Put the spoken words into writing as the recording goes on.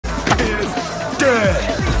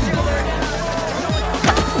dead!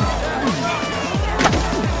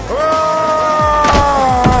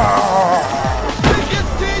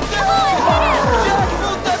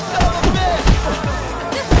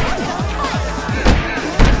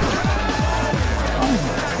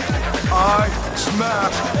 I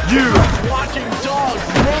smash you! Watching dogs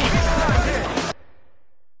race!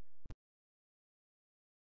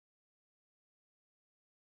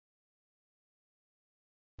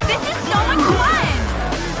 This is so much fun!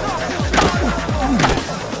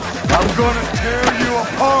 I'm gonna tear you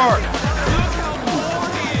apart!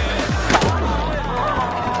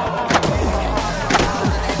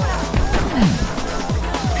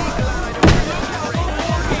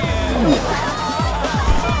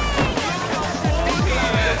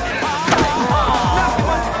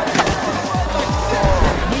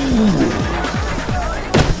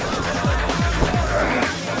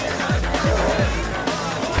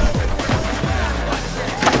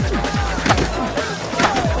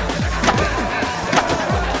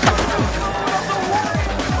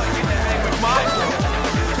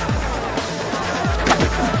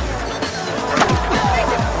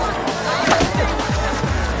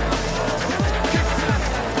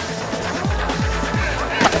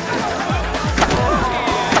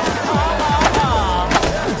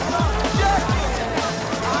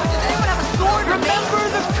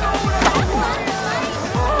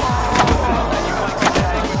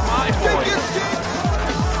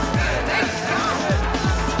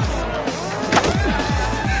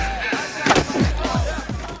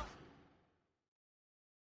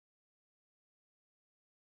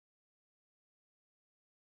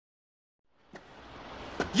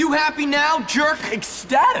 You happy now, jerk?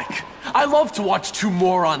 Ecstatic! I love to watch two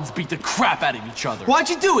morons beat the crap out of each other. Why'd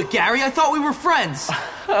you do it, Gary? I thought we were friends.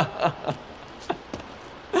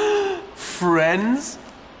 Friends?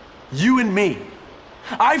 You and me.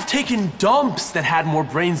 I've taken dumps that had more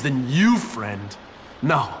brains than you, friend.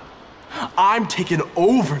 No. I'm taking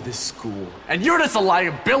over this school, and you're just a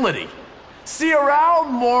liability. See you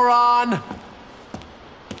around, moron!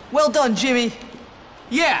 Well done, Jimmy.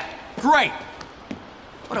 Yeah, great.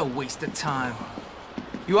 What a waste of time.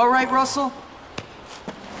 You all right, Russell?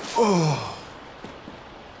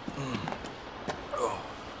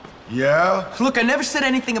 Yeah? Look, I never said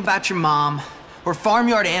anything about your mom or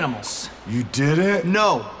farmyard animals. You did it?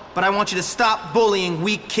 No, but I want you to stop bullying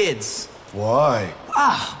weak kids. Why?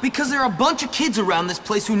 Because there are a bunch of kids around this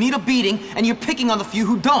place who need a beating, and you're picking on the few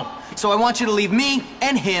who don't. So I want you to leave me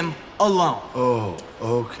and him alone. Oh,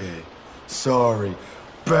 okay. Sorry.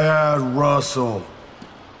 Bad Russell.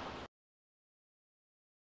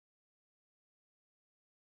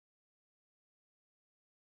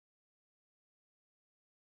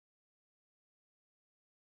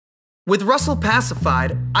 With Russell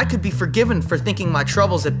pacified, I could be forgiven for thinking my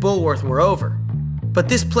troubles at Bullworth were over. But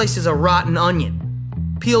this place is a rotten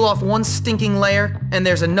onion. Peel off one stinking layer, and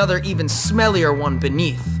there's another even smellier one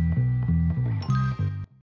beneath.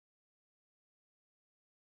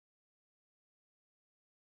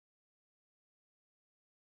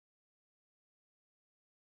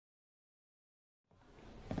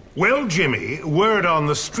 Well, Jimmy, word on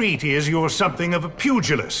the street is you're something of a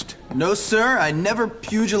pugilist. No, sir, I never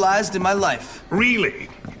pugilized in my life. Really?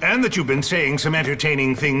 And that you've been saying some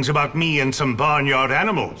entertaining things about me and some barnyard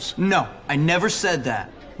animals. No, I never said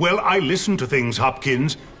that. Well, I listen to things,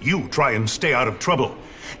 Hopkins. You try and stay out of trouble.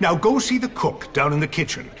 Now go see the cook down in the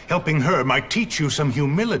kitchen. Helping her might teach you some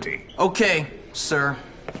humility. Okay, sir.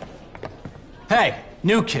 Hey,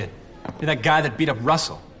 new kid. You're that guy that beat up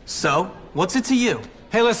Russell. So, what's it to you?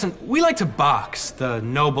 Hey, listen, we like to box, the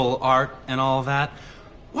noble art and all that.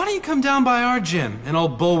 Why don't you come down by our gym in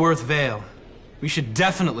old Bullworth Vale? We should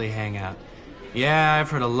definitely hang out. Yeah,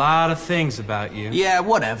 I've heard a lot of things about you. Yeah,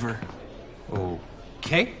 whatever.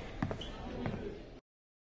 Okay.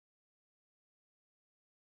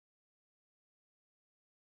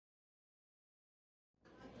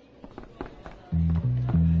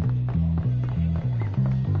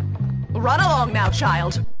 Run along now,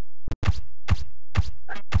 child.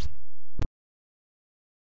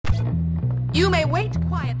 You may wait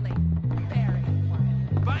quietly. Very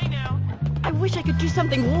quiet. Bye now. I wish I could do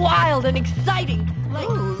something wild and exciting. Like,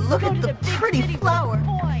 Ooh, look go at to the big pretty city with a flower.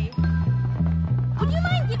 boy. Would you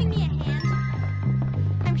mind giving me a hand?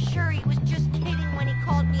 I'm sure he was just kidding when he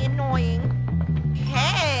called me annoying.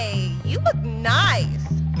 Hey, you look nice.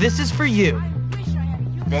 This is for you. I wish I had a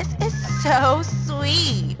unicorn. This is so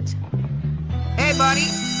sweet. Hey, buddy.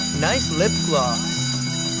 Nice lip gloss.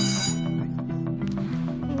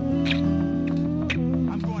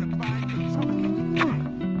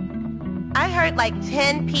 I heard like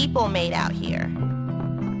 10 people made out here.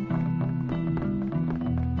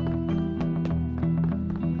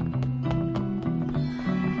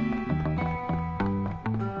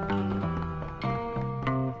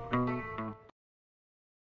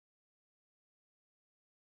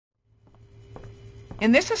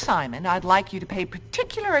 In this assignment, I'd like you to pay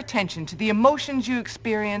particular attention to the emotions you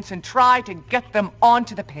experience and try to get them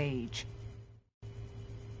onto the page.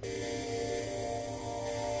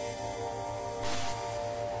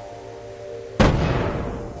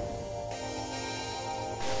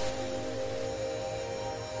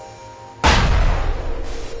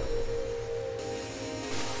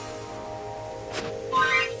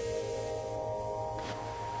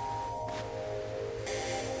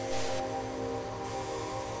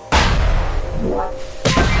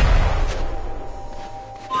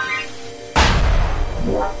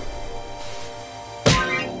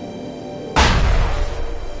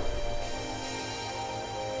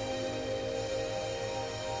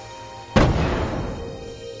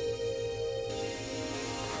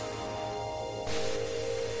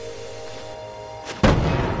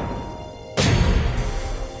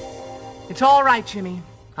 It's all right, Jimmy.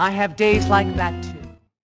 I have days like that, too.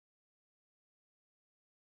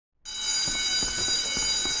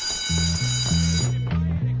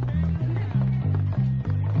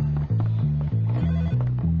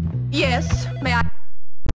 Yes, may I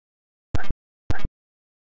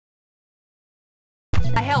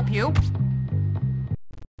help you?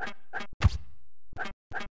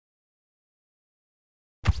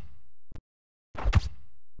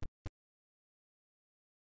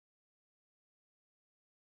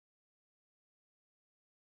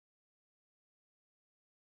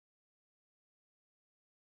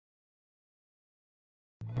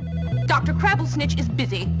 Dr. Crabblesnitch is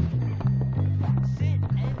busy.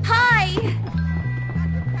 Hi! Dr.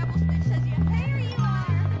 Crabblesnitch says there you are.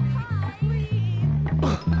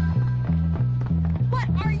 Hi. What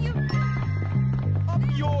are you doing? Up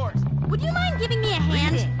yours! Would you mind giving me a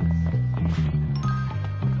hand?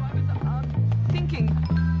 Thinking.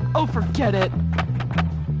 Oh, forget it.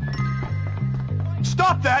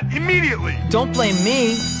 Stop that immediately! Don't blame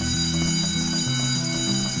me.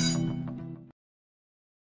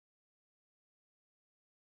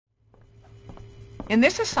 In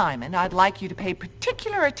this assignment, I'd like you to pay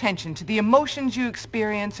particular attention to the emotions you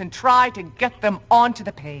experience and try to get them onto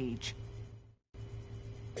the page.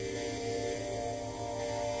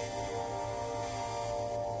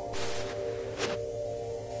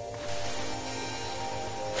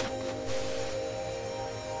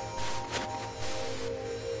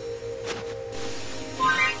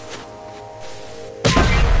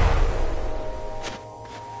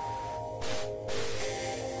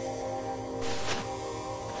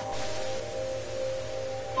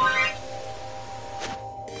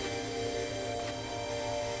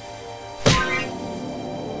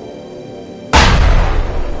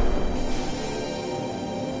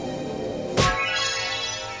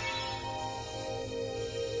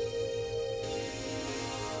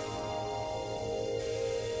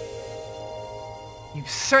 You've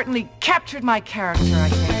certainly captured my character, I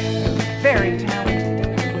think. Very talented.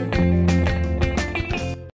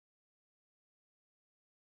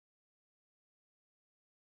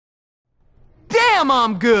 Damn,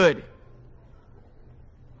 I'm good!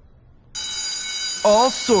 All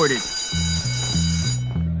sorted.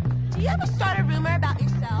 Do you ever start a rumor about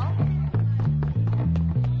yourself?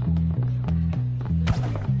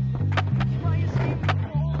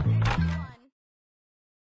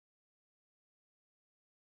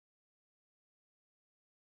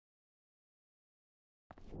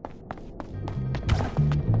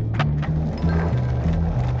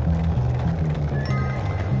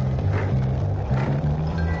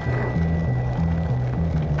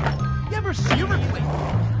 You ever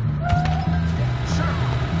Sure.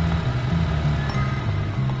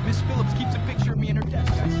 Miss Phillips keeps a picture of me in her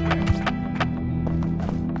desk, I swear.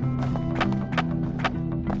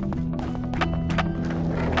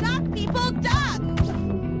 Duck, people, duck!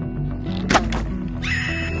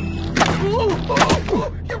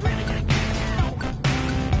 You're really gonna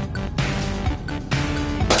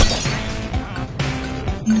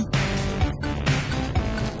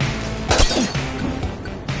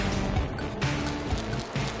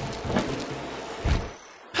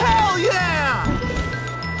Hell yeah!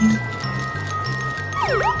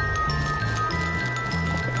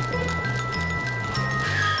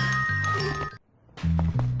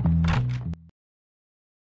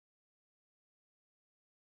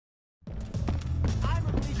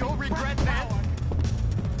 You'll regret that.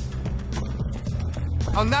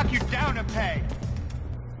 I'll knock you down a peg.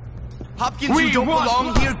 Hopkins, you don't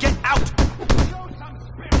belong here. Get out!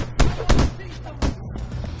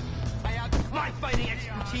 My fighting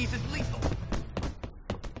expertise is lethal.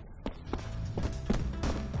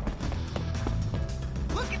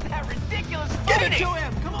 Look at that ridiculous fighting! Get it to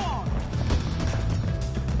him! Come on!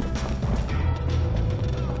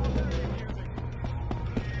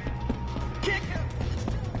 Kick him!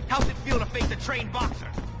 How's it feel to face a trained boxer?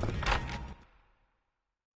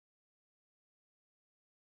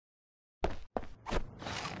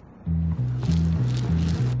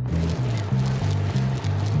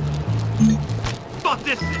 Fuck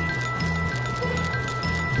this thing!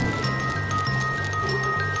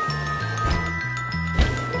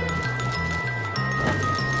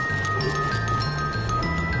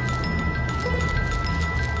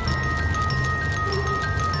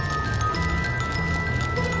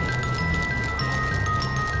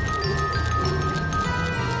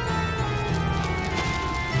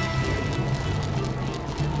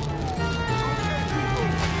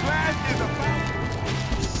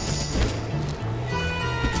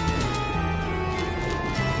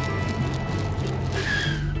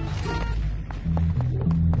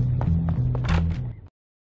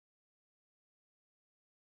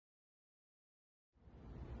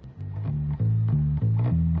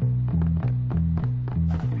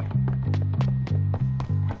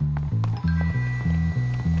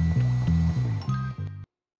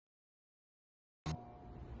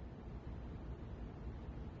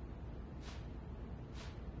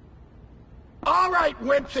 All right,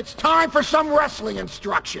 wimps, it's time for some wrestling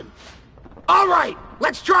instruction. All right,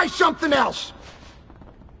 let's try something else.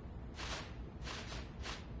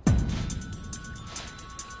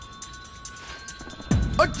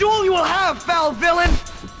 A duel you will have, foul villain!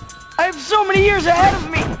 I have so many years ahead of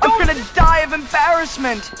me! I'm gonna die of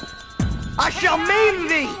embarrassment! I shall maim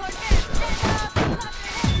thee!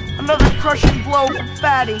 Another crushing blow for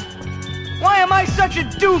Fatty. Why am I such a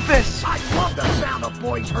doofus? I love the sound of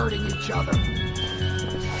boys hurting each other.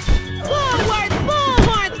 Forward,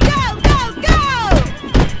 forward, go, go, go!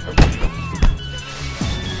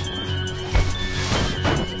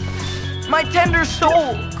 My tender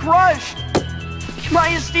soul, crushed. Can my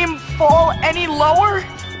esteem fall any lower?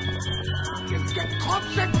 You get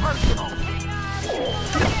close and personal.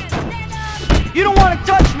 You don't want to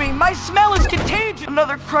touch me. My smell is contagious.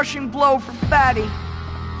 Another crushing blow for Fatty.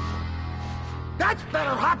 That's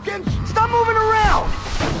better, Hopkins. Stop moving around.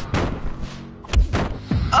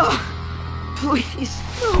 Please.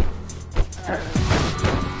 No.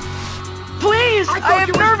 Please, I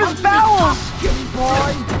have nervous bowels.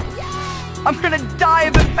 Boy. I'm gonna die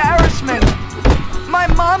of embarrassment. My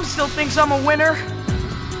mom still thinks I'm a winner.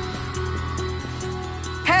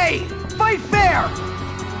 Hey, fight fair.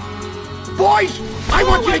 Boys, I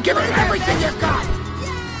want you to give it everything you've got.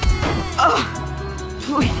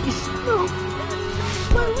 Please. No.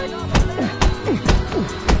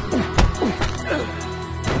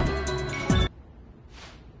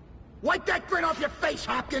 Wipe that grin off your face,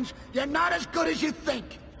 Hopkins. You're not as good as you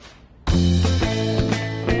think.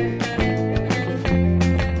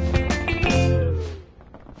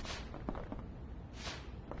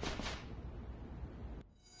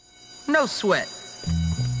 No sweat.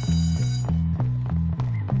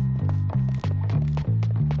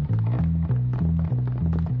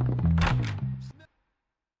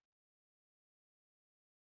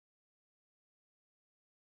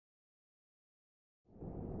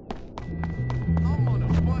 I'm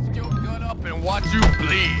gonna bust your gut up and watch you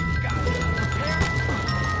bleed.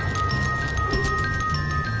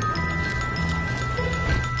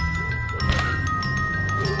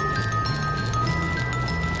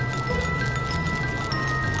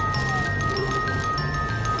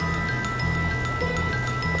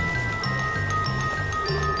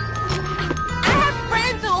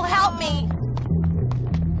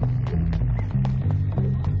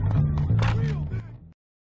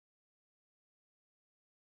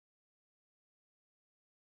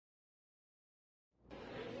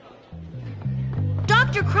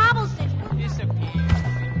 Dr. Krabbleson!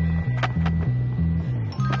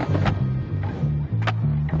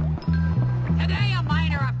 Today a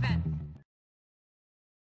minor offense.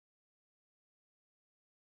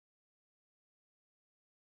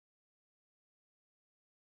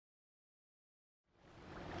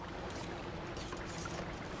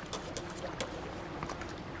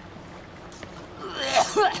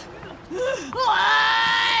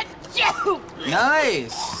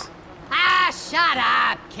 Nice. Ah, shut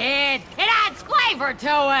up, kid. It adds flavor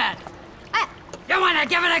to it. You want to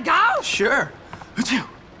give it a go? Sure. Achoo.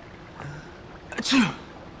 Achoo.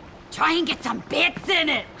 Try and get some bits in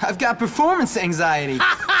it. I've got performance anxiety.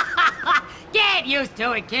 Get used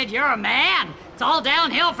to it, kid. You're a man. It's all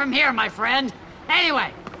downhill from here, my friend.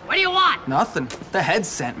 Anyway, what do you want? Nothing. The head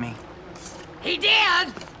sent me. He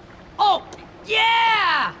did? Oh,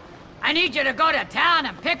 yeah! I need you to go to town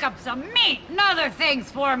and pick up some meat and other things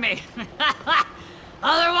for me.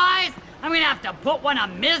 Otherwise, I'm gonna have to put one of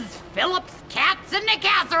Ms. Phillips' cats in the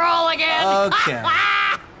casserole again. Okay.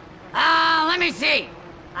 Let me see.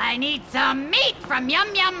 I need some meat from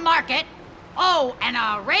Yum Yum Market. Oh, and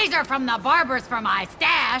a razor from the barber's for my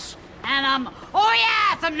stash. And, oh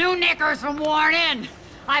yeah, some new knickers from Worn In.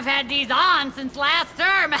 I've had these on since last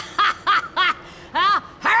term.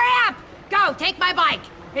 Hurry up! Go, take my bike.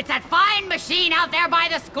 It's that fine machine out there by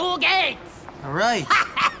the school gates. All right.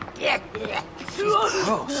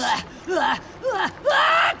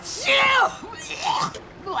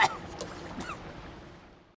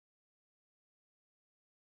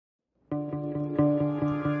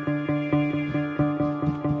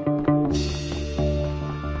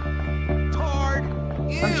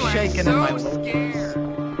 I'm shaking in my scared.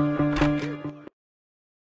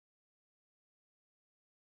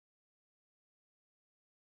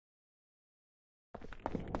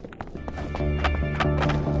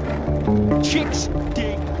 Chicks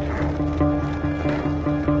dig.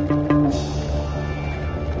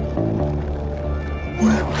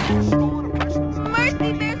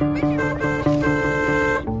 Mercy, there's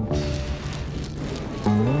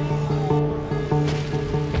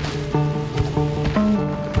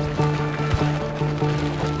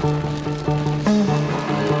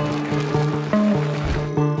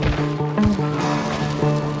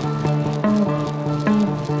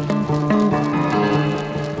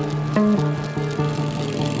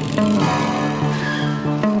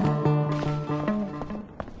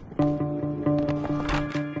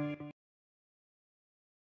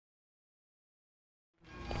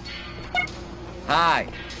Hi,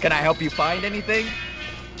 can I help you find anything?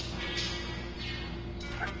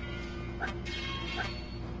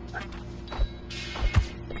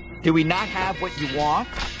 Do we not have what you want?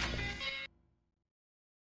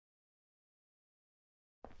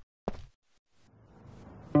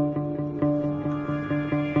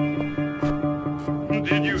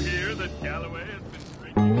 Did you hear that Galloway has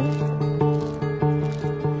been drinking?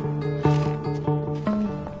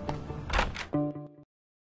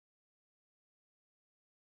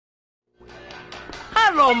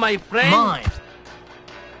 Hello, my friend. Mine.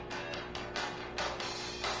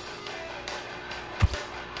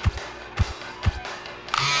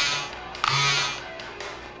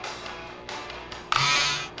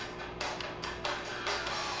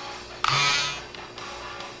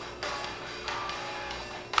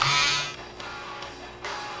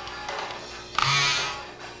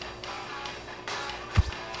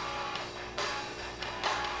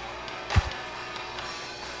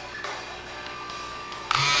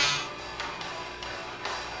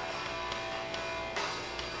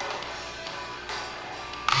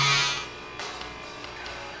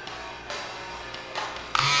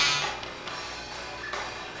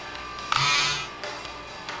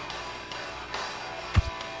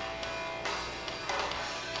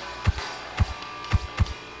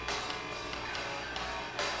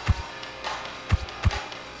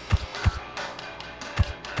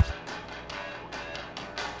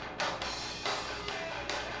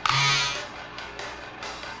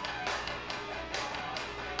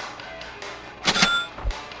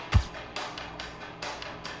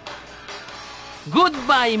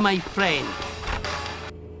 Goodbye, my friend.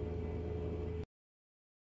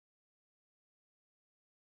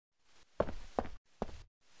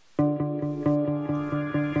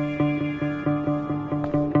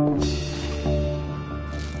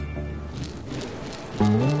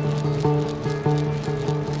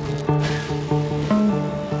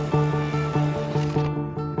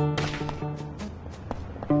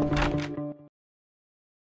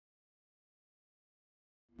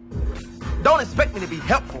 Don't expect me to be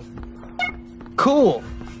helpful. Cool.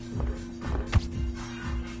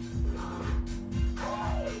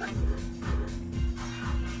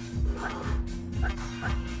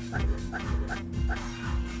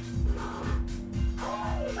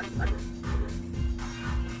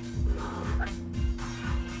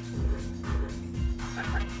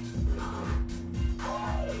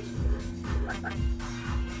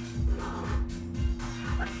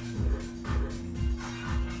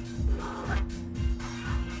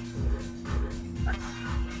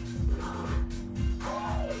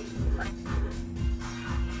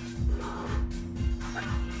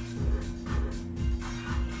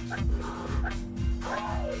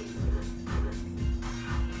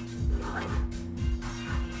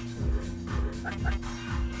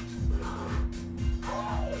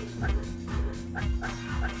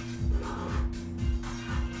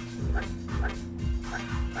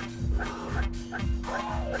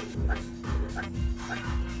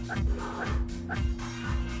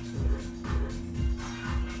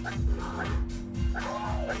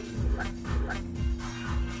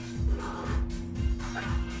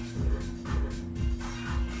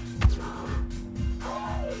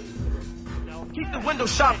 Keep the window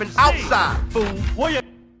shopping outside, fool. What you?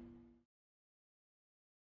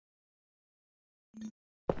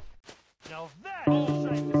 Now that's a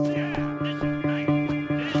sight to see. Yeah, this is nice.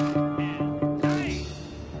 This is nice.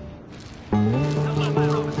 Come on, my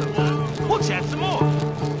officer. We'll chat some more.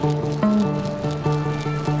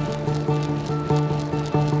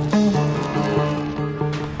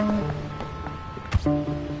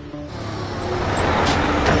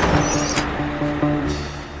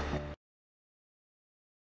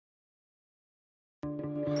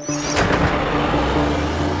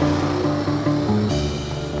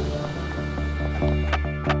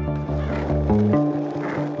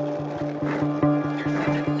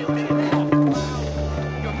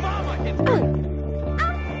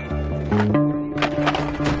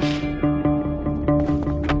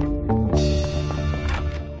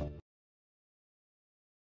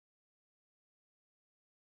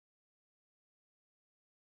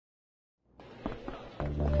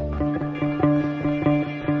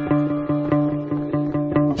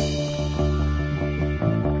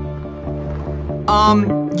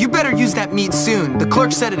 You better use that meat soon. The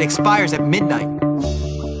clerk said it expires at midnight.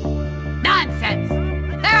 Nonsense!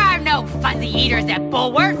 There are no fuzzy eaters at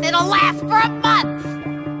Bullworth. It'll last for a month!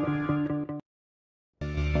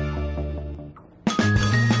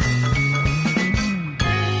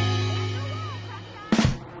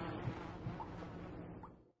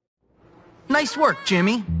 Nice work,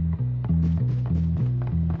 Jimmy.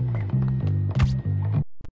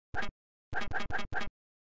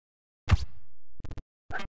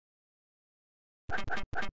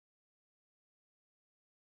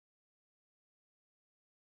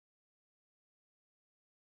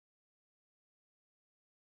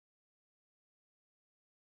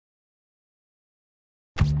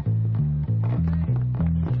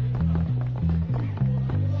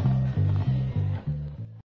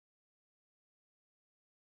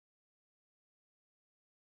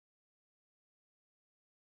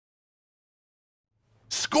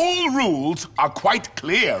 School rules are quite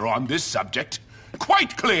clear on this subject.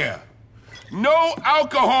 Quite clear. No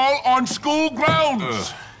alcohol on school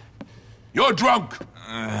grounds. You're drunk.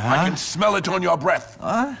 I can smell it on your breath.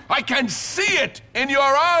 I can see it in your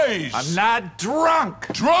eyes. I'm not drunk.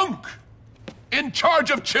 Drunk? In charge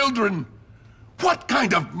of children? What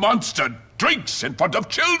kind of monster drinks in front of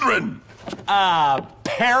children?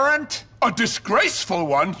 Parent? A disgraceful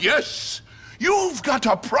one, yes. You've got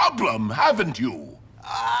a problem, haven't you?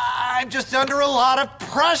 I'm just under a lot of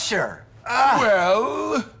pressure.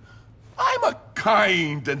 Well, I'm a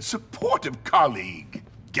kind and supportive colleague,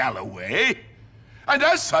 Galloway. And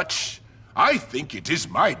as such, I think it is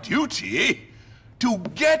my duty to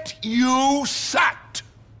get you sacked.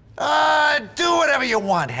 Do whatever you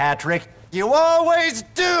want, Hattrick. You always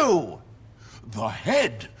do. The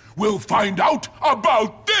head will find out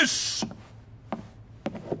about this.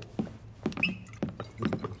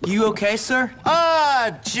 You okay, sir?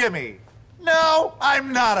 Jimmy. No,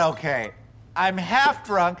 I'm not okay. I'm half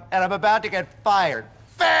drunk and I'm about to get fired.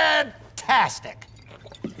 Fantastic.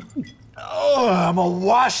 Oh, I'm a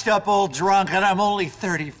washed up old drunk and I'm only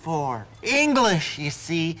 34. English, you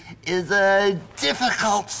see, is a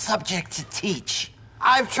difficult subject to teach.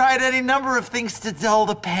 I've tried any number of things to dull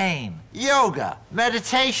the pain. Yoga,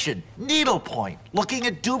 meditation, needlepoint, looking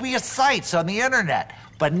at dubious sites on the internet.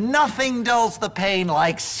 But nothing dulls the pain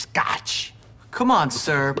like scotch. Come on,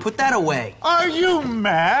 sir. Put that away. Are you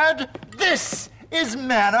mad? This is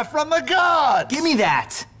manna from the gods. Give me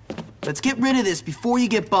that. Let's get rid of this before you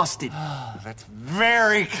get busted. That's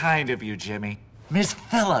very kind of you, Jimmy. Miss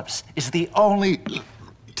Phillips is the only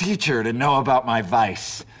teacher to know about my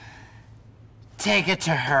vice. Take it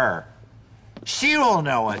to her. She will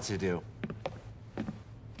know what to do.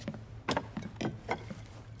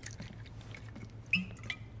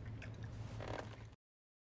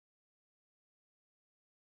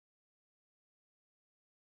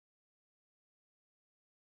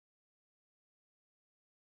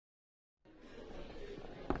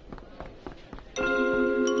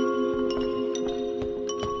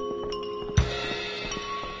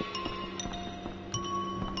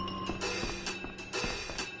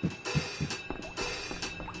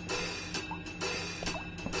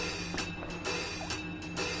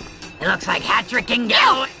 It looks like Hattrick and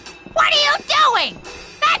Galloway. What are you doing?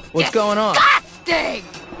 That's What's going on? disgusting!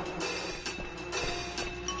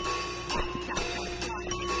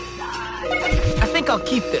 I think I'll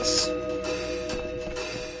keep this.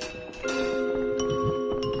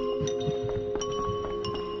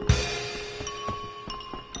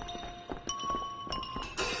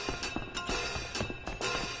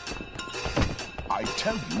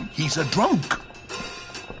 tell you he's a drunk.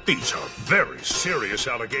 These are very serious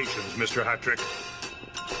allegations, Mr. Hattrick.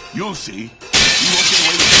 You'll see. You won't get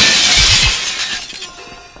away with it.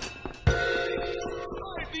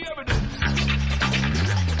 The evidence.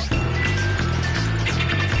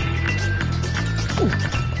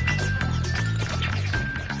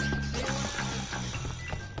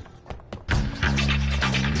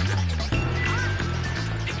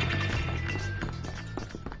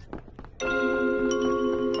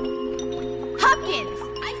 Hopkins!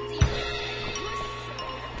 I see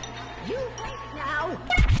you. You wait now.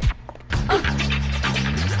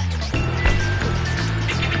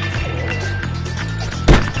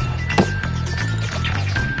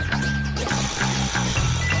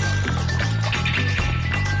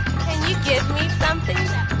 Can you give me something?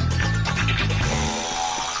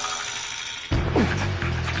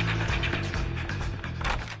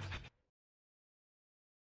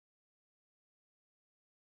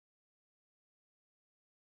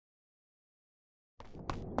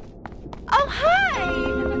 Oh, hi!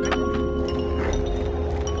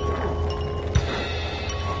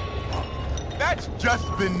 That's just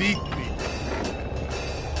beneath me.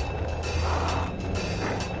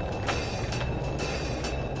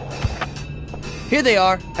 Here they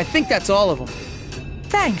are. I think that's all of them.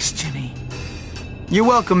 Thanks, Jimmy. You're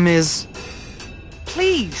welcome, Ms.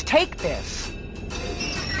 Please, take this.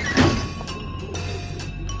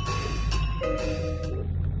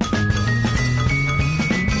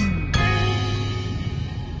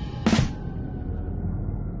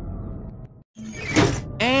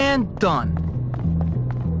 And done.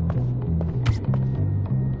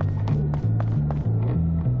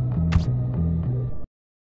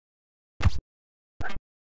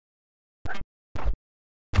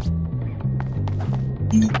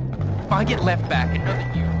 If I get left back,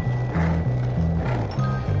 another year.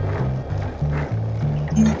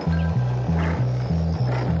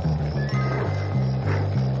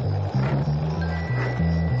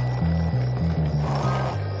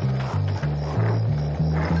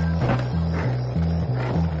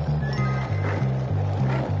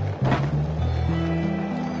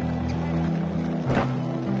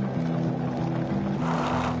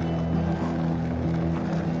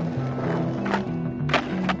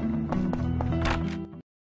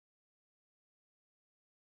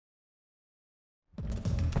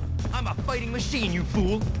 I'm a fighting machine, you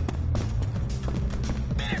fool!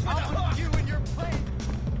 I'll put you in your place!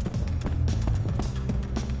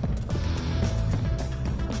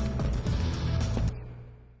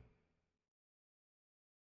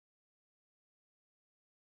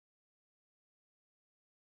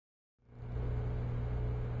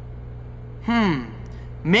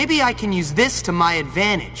 Maybe I can use this to my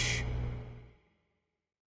advantage.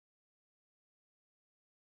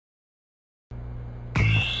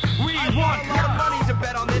 We want a lot of money to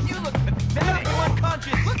bet on this. You look pathetic. You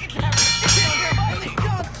unconscious. Look at that.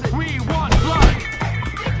 Johnson. We want blood.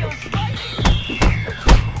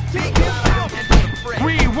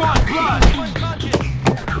 We want blood.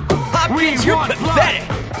 Hopkins, you're pathetic!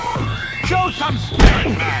 Show some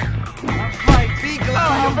spirit, man. Fight. Be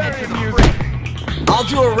glad. Very amusing. I'll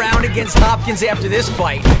do a round against Hopkins after this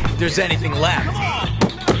fight, if there's anything left.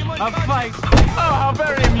 A fight. Oh, how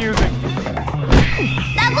very amusing.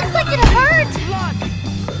 That looks like it hurt!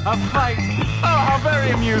 A fight. Oh, how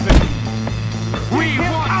very amusing. We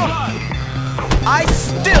want blood. I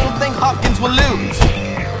still think Hopkins will lose.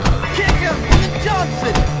 Kick him in the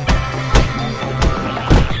Johnson.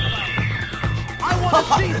 I want to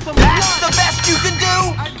see some That's blood. the best you can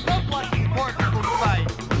do? I love watching poor people fight.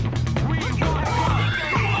 We want blood.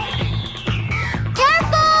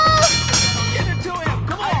 Careful! Get it to him.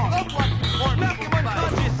 Come on. I love watching poor people fight.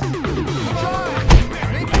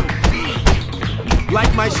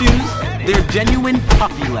 Like my shoes? They're genuine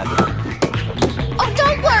puffy leather. Oh,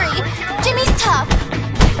 don't worry. Jimmy's tough.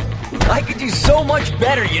 I could do so much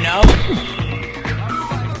better, you know?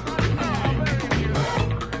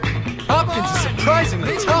 Hopkins is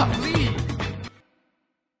surprisingly tough.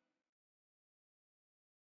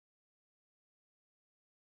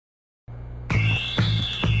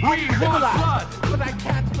 We want blood. But I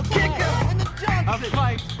catch the ball. Kick him in the Johnson. A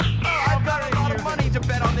fight. Oh, I've got a lot of money to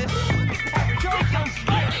bet on this. Show some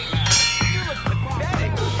spirit. You look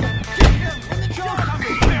pathetic. Kick him in the Johnson.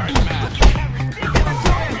 Spirit, man. Give it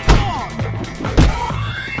to him. Come on.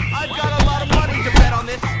 I've got a lot of money to bet on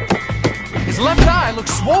this. His left eye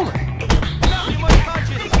looks swollen.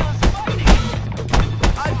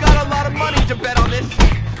 I've got a lot of money to bet on this.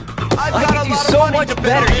 I could do so much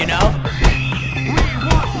better, you know? We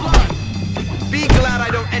want blood. Be glad I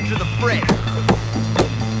don't enter the fray.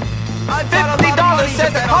 $50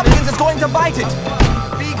 says that Hopkins is going to bite it.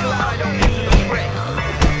 Be glad I don't enter the fray.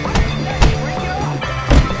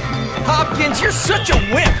 Hopkins, you're such a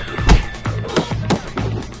wimp.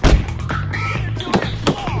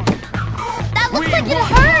 That looks like it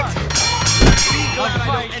hurt! Be glad I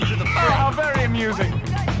don't enter the fray. How very amusing.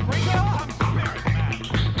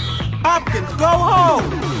 Hopkins, go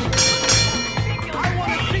home. I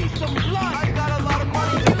want to see some blood. I've got a lot of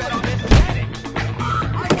money to bet on this.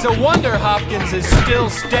 It's a wonder Hopkins is still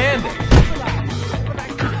standing.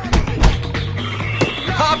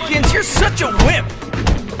 Hopkins, you're such a wimp.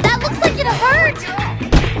 That looks like it hurt!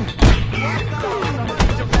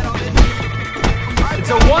 It's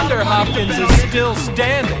a wonder Hopkins is still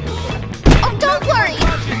standing. Oh, don't worry.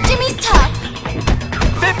 Jimmy's tough.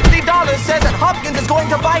 $50 says that Hopkins is going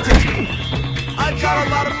to bite it. I've got a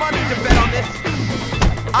lot of money to bet on this.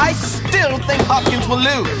 I still think Hopkins will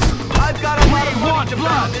lose. I've got a lot of money to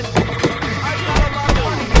bet on this. I've got a lot of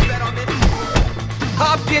money to bet on this.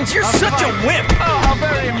 Hopkins, you're such a wimp. Oh, how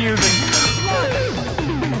very amusing.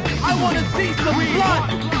 I want to see some blood.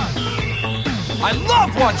 I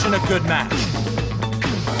love watching a good match.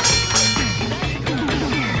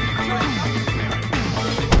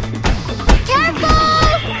 Careful!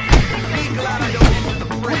 Be glad I don't enter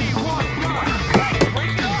the fray.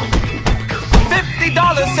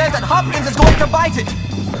 $50 says that Hopkins is going to bite it.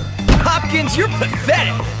 Hopkins, you're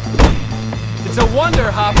pathetic. It's a wonder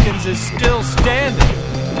Hopkins is still standing.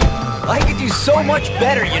 I could do so much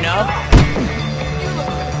better, you know.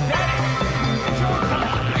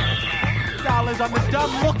 $50 on the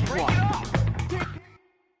dumb looking one.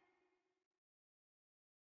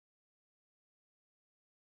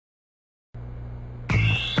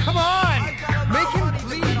 Come on! Make him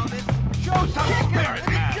bleed! Show some spirit,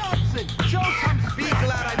 man! Johnson! Show some spirit! Be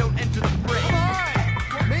glad I don't enter the fray! Come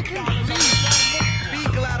on! Make him bleed! Be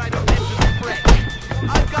glad I don't enter the fray!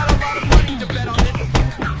 I've got a lot of money to bet on this!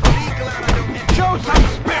 Be glad I don't enter. Show some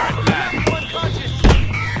spirit, man.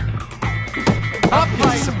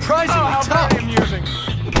 Hopkins is surprisingly how tough. very amusing.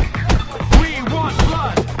 We want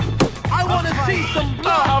blood. I want to see some Oh,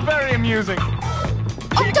 blood! how very amusing.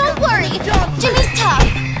 Oh, don't worry. Jimmy's tough.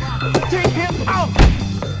 Take him out!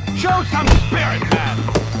 Show some spirit, man.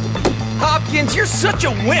 Hopkins, you're such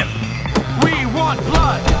a wimp. We want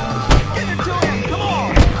blood. Get it to him! Come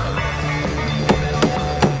on!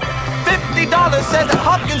 $50 says that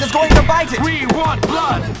Hopkins is going to bite it. We want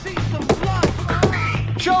blood. See some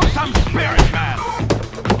blood! Show some spirit, man.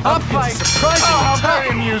 Hopkins is surprisingly Oh, how tough. very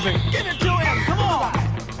amusing. Get it to him! Come on!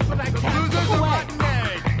 But I can't look away!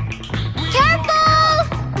 Careful!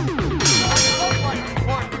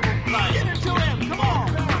 Get it to him! Come on!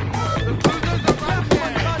 The losers are left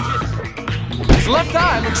unconscious! His left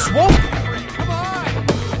eye looks swollen. Come on!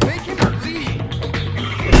 Make him bleed!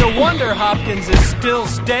 It's a wonder Hopkins is still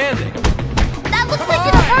standing. That looks like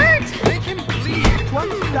it hurt! Make him bleed!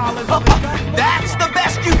 $20 That's the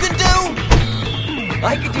best you can do.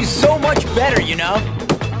 I could do so much better, you know.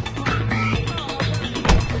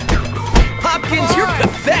 Hopkins, you're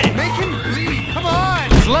pathetic. Make him bleed! Come on!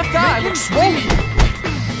 His left eye looks swollen.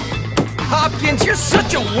 Hopkins, you're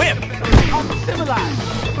such a wimp. I'm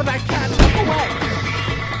civilized, but I can't look away!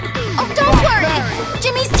 Oh, don't worry.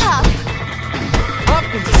 Jimmy's tough.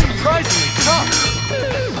 Hopkins is surprisingly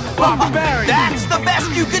tough. Barbarian. That's the best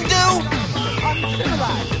you can do. I'm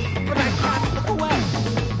civilized, but I can't look away!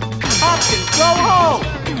 Hopkins, go home.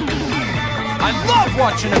 I love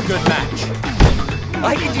watching a good match.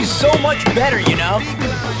 I could do so much better, you know.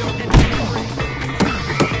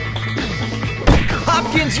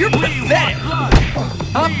 Hopkins, you're pathetic.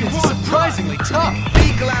 Hopkins is surprisingly tough.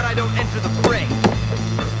 Be glad I don't enter the fray!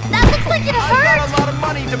 That looks like it I've got hurt! a lot of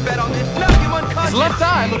money to bet on this! Knock him unconscious! His left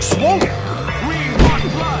eye looks swollen. We want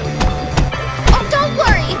blood. Oh, don't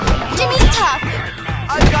worry. Jimmy's tough.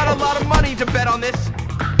 I've got a lot of money to bet on this!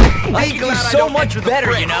 I Be could do glad I so don't much enter the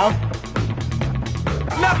better, fray. you know.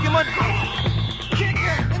 Knock him unconscious! Kick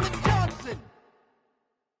him in the Johnson!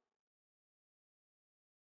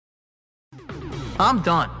 I'm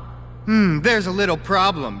done. There's a little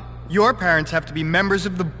problem. Your parents have to be members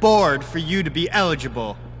of the board for you to be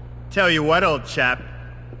eligible. Tell you what, old chap.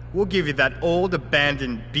 We'll give you that old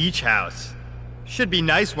abandoned beach house. Should be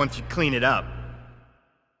nice once you clean it up.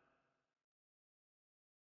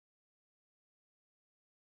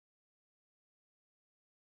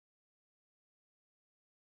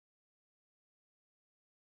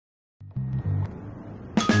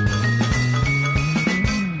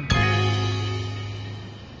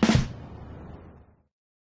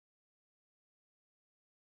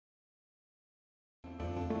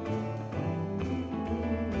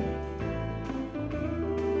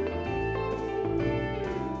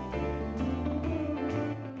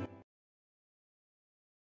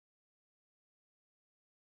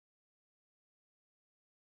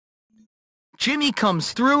 Jimmy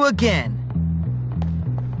comes through again.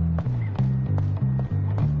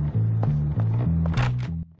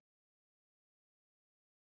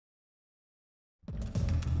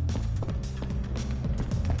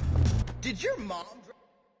 Did your mom...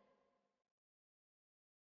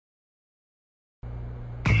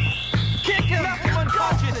 Kick him! Knock him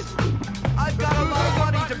unconscious! I've got a lot of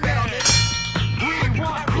money to bet on this. We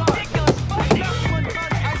want blood! Ridiculous fighting! Knock him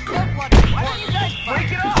unconscious! I love blood! Why don't you guys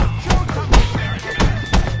break it up? Show some spirit!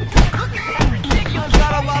 Look at that! Ridiculous!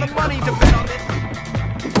 Got a lot of money to bet on this.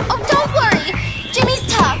 Oh, don't worry. Jimmy's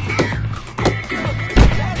tough.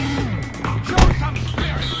 Show some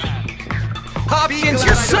spirit, man! Hopkins,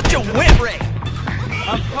 you're such a whip!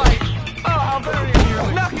 A fight! Oh, how very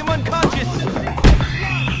amusing! Knock him unconscious!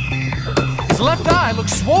 His left eye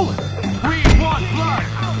looks swollen. We want blood!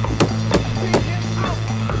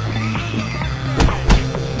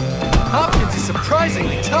 Hopkins is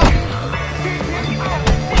surprisingly tough.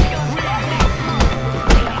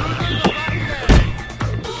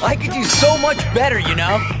 I could do so much better, you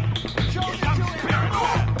know?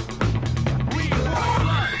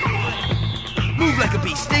 Move like a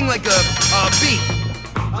bee, sting like a bee.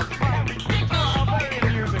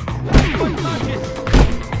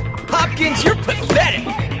 Hopkins, you're pathetic!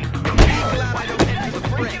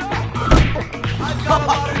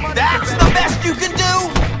 That's the best you can do?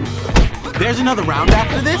 There's another round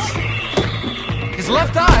after this? His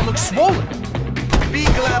left eye looks swollen. Be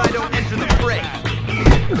glad I don't enter the fray.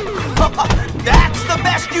 That's the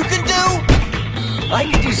best you can do? I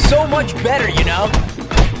could do so much better, you know?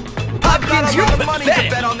 Hopkins, you're pathetic! Money to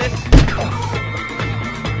bet on this.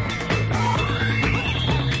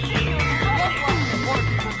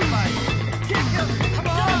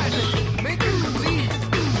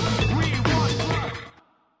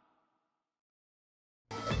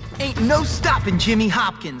 Ain't no stopping Jimmy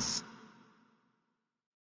Hopkins.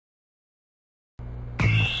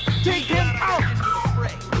 Take him out!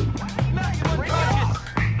 Knock him unconscious!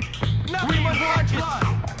 Knock him unconscious!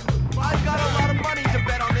 I've got a lot of money to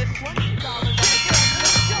bet on this.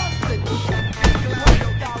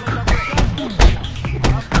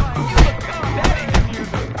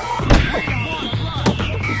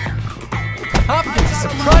 Hopkins is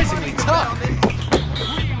surprisingly tough.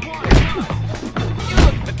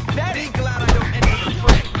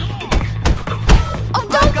 Oh,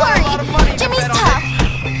 don't worry. Jimmy's tough.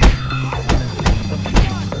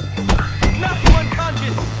 Knock him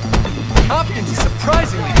unconscious! Hopkins is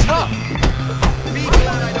surprisingly tough. Be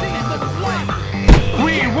glad I don't enter the fray.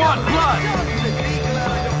 We want blood!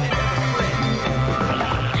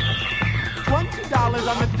 $20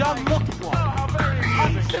 on the dumb look one.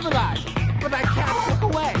 Uncivilized, but I can't look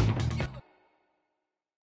away.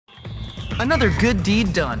 Another good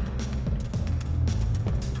deed done.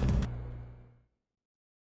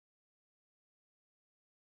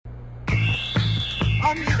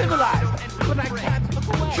 Uncivilized, but I can't look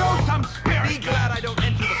away. Show some spirit! Be glad I don't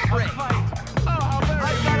enter the fray.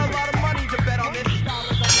 I've got a lot of money to bet on this.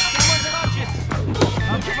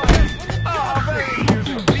 Unconscious. Oh, very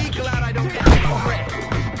amusing. Be glad I don't enter the fray.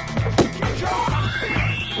 Show some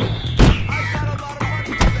spirit! I've got a lot of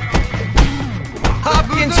money to bet on this.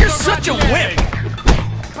 Hopkins, you're such a whip!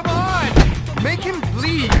 Come on! Make him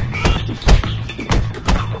bleed!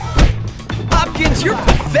 Hopkins, you're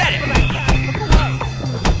pathetic!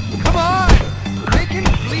 Come on! Make him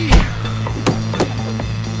bleed!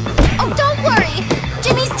 Oh, don't worry.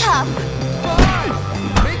 Jimmy's tough. Come on!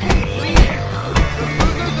 Make him bleed! The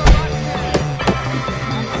losers are right.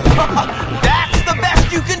 That's the best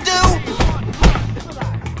you can do?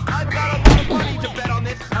 I've got a lot of money to bet on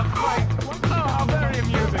this. A fight. Oh, how very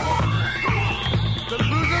amusing. The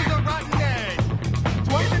losers are rotten eggs.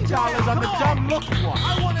 $20 on the dumb look one. I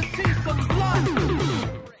want to see some blood.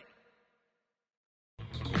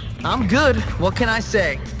 I'm good. What can I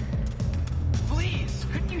say? Please,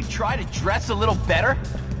 couldn't you try to dress a little better?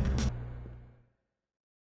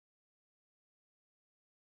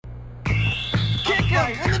 Kick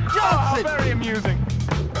him in the Johnson. Oh, how very amusing.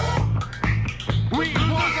 We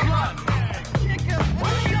want to run. Kick him in the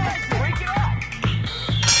Johnson. Break it up.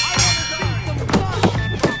 I want to see some blood.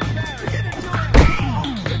 Get into it.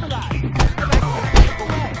 Civilized.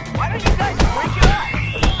 Why don't you guys break it up?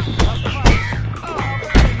 Oh, how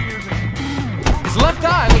very amusing. His left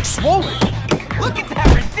eye looks swollen. Look at that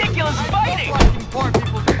ridiculous fighting. Poor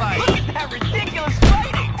people's fight. Look at that ridiculous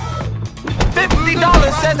fighting.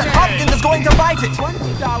 $50 says that Hopkins is going to bite it!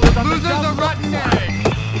 $20 on the dumb rotten egg.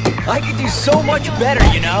 I could do so much better,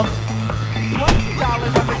 you know? $20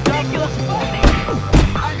 on the ridiculous fighting.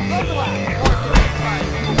 I love that.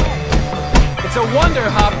 If It's a wonder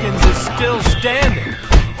Hopkins is still standing.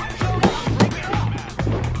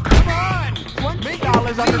 Come on!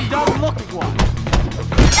 $20 on the dumb-looking one.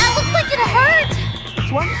 That looks like it hurt.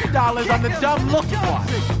 $20 on the dumb-looking one.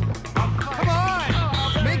 Come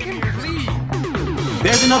on! Make him bleed.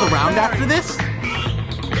 There's another round after this?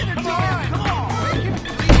 Come on! Make him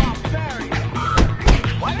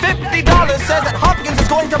bleed. $50 says that Hopkins is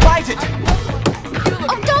going to bite it.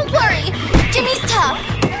 Oh, don't worry. Jimmy's tough.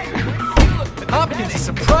 Hopkins is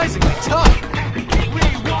surprisingly tough.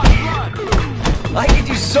 I could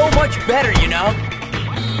do so much better, you know?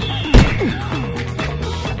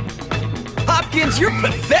 Hopkins, you're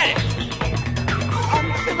pathetic!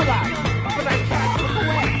 I'm civilized, but I can't look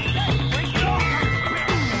away.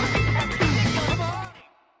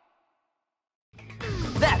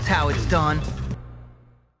 That's how it's done.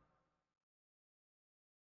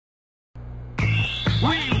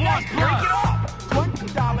 We want blood.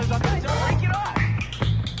 $20 on the break it off.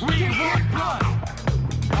 We want blood.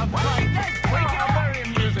 I'm right. Break it off. Very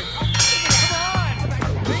amusing. Come on.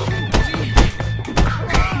 Make him bleed. Come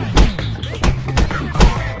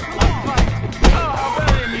on. Oh,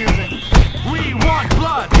 very amusing. We want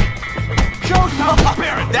blood. Show some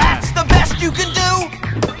spirit. That's the best you can do?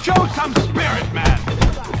 Show some spirit, man.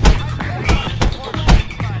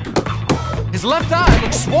 His left eye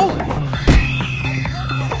looks swollen.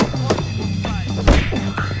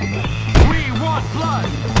 Blood.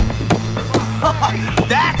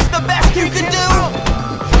 That's the best you can do?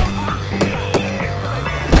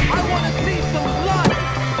 I want to see some blood.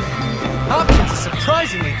 Hopkins is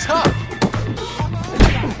surprisingly tough.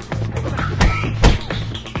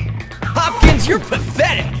 Hopkins, you're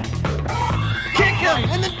pathetic. Kick him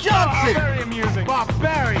in the Johnson. Very amusing.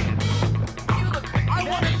 Barbarian. I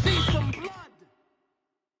want to see some blood.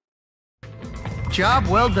 Job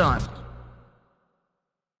well done.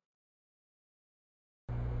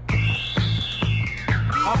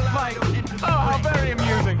 I'll fight. Oh, how very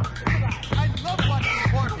amusing. I love watching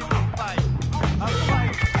poor people fight. I'll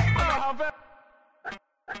fight. Oh, how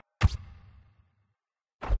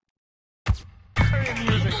very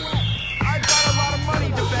amusing. I've got a lot of money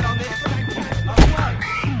to bet on this. I'll fight.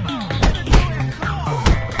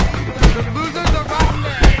 The losers are right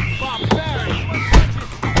there. Barbarian.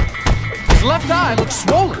 His left eye looks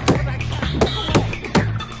swollen.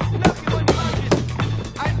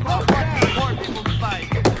 I love watching poor people fight.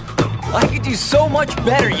 I could do so much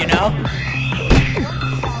better, you know?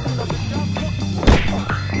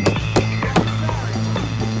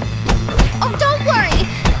 Oh, don't worry.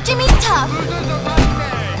 Jimmy's tough.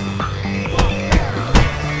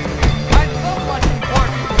 I love watching poor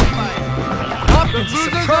people fight. Hopkins is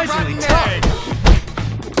surprisingly tough.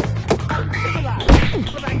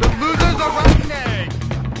 The losers are rotten egg.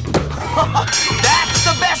 That's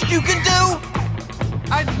the best you can do?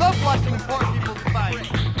 I love watching poor people fight.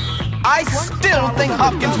 I still think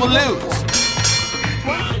Hopkins will lose.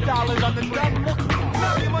 $20 on the dumb look.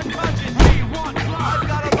 Nothing unconscious. We want blood. I've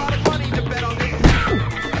got a lot of money to bet on this.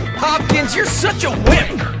 Hopkins, you're such a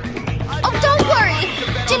wimp. Oh, don't worry.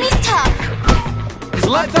 Jimmy's tough. His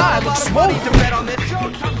left eye looks swollen. To bet on this.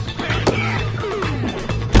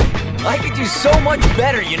 I could do so much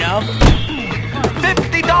better, you know?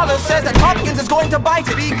 $50 says that Hopkins is going to bite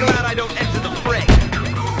it. Be glad I don't enter the fray.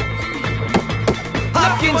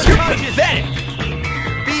 Hopkins, you're pathetic.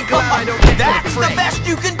 Be glad I don't enter That's the fray. the best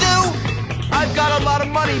you can do? I've got a lot of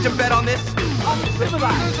money to bet on this. I'm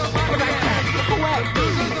civilized, but I can't look away.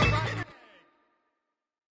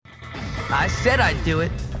 I said I'd do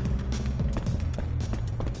it.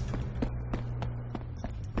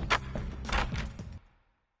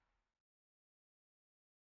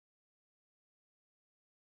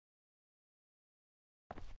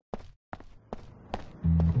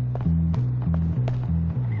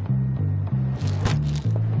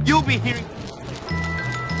 You'll be hearing...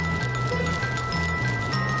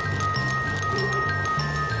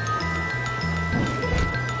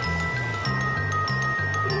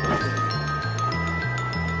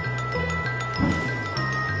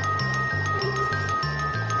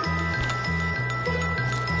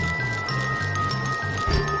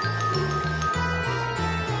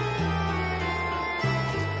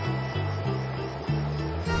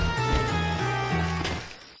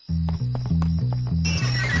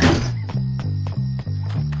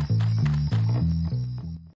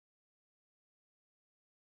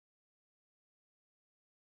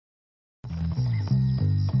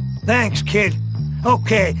 Thanks, kid.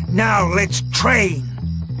 Okay, now let's train.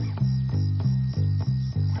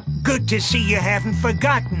 Good to see you haven't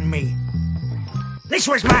forgotten me. This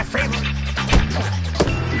was my favorite.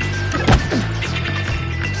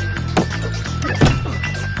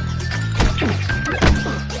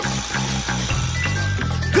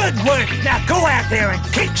 Good work. Now go out there and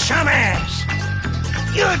kick some ass.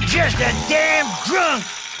 You're just a damn drunk.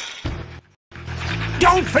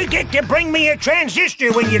 Don't forget to bring me a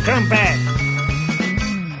transistor when you come back.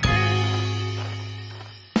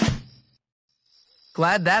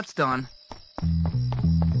 Glad that's done.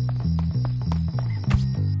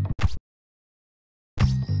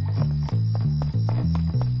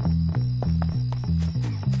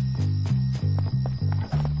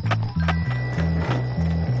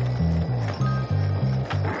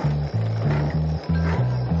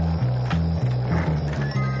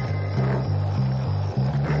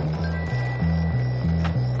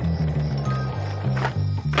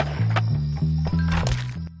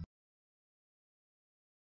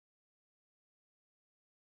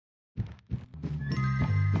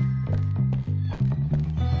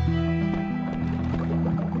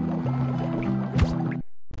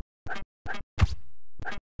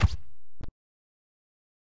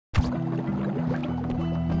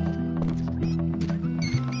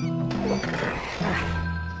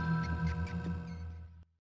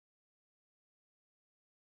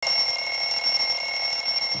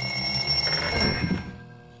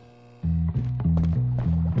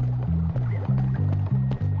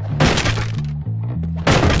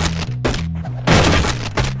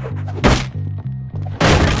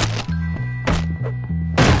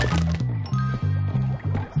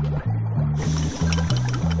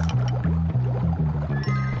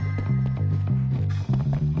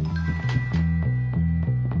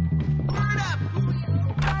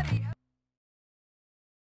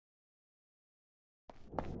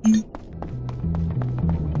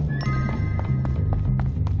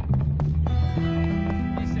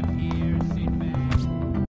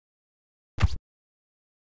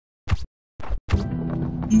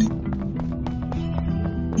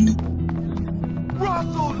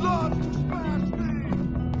 Russell loves to smash things!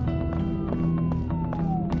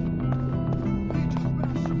 Need to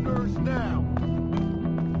smash some nerves now.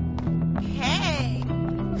 Hey!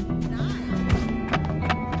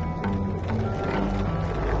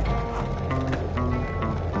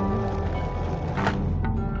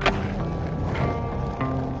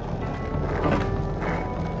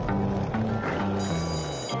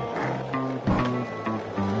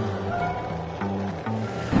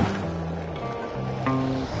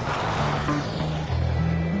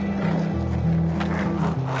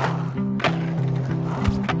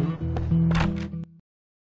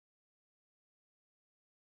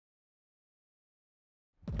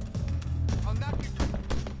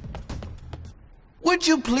 Would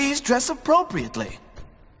you please dress appropriately?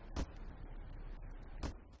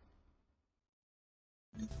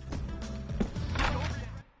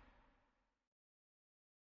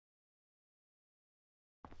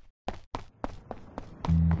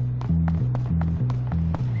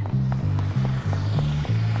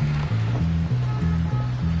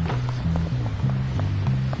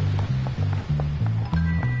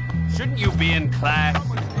 Shouldn't you be in class?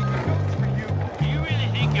 Do you really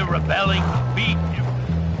think you're rebelling?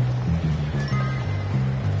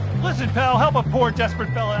 Listen, pal, help a poor,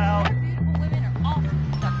 desperate fella out.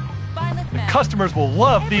 The customers will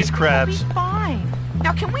love these crabs. Fine.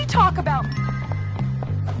 Now, can we talk about...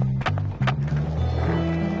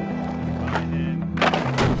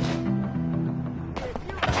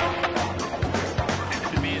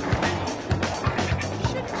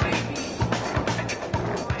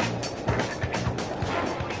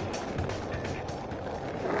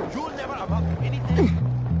 You'll never amount to anything.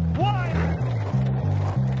 Why?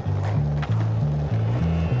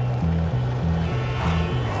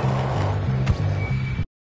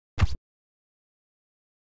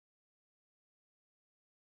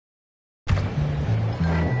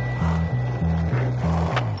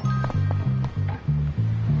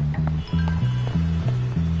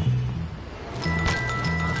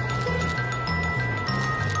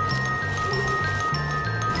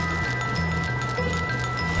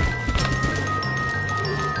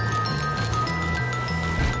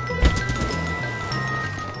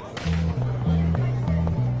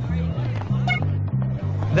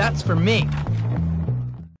 That's for me.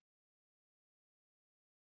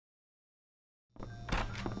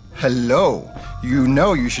 Hello. You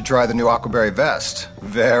know you should try the new Aquaberry vest.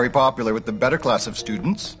 Very popular with the better class of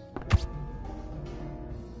students.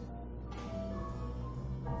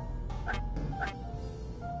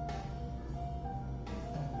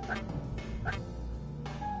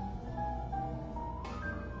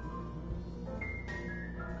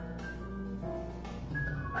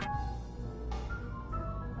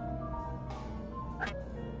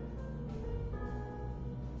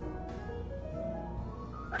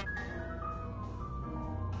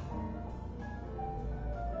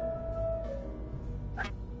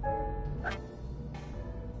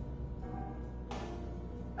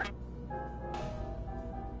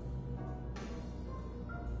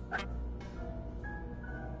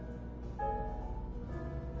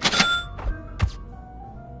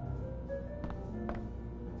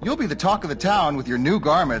 You'll be the talk of the town with your new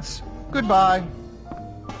garments. Goodbye.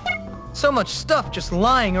 So much stuff just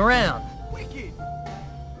lying around.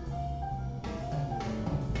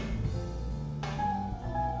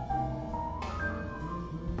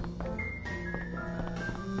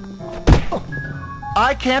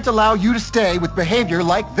 I can't allow you to stay with behavior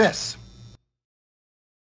like this.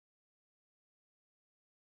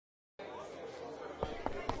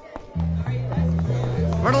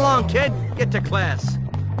 Run along, kid. Get to class.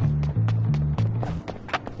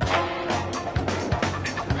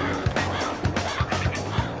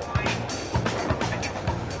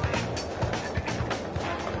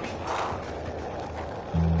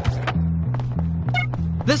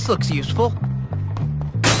 This looks useful.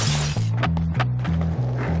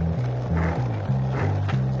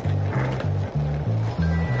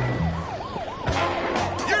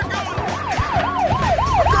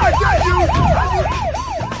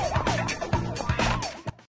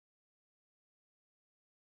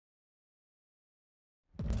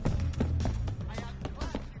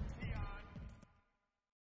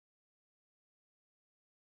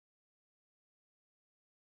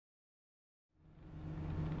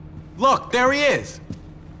 Look, there he is.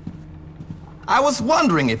 I was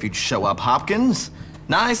wondering if you'd show up, Hopkins.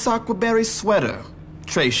 Nice aquaberry sweater.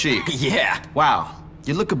 Très chic. Yeah. Wow.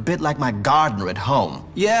 You look a bit like my gardener at home.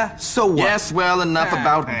 Yeah? So what? Yes, well, enough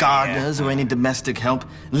about gardeners or any domestic help.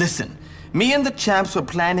 Listen, me and the chaps were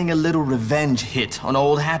planning a little revenge hit on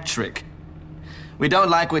old Hat-Trick. We don't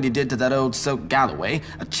like what he did to that old Soak Galloway.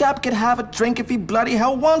 A chap can have a drink if he bloody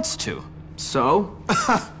hell wants to. So?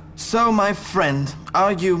 So, my friend,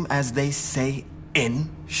 are you, as they say,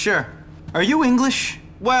 in? Sure. Are you English?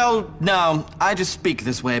 Well, no. I just speak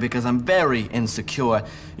this way because I'm very insecure.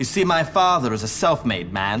 You see, my father is a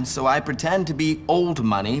self-made man, so I pretend to be old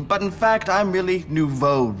money, but in fact, I'm really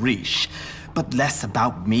nouveau riche. But less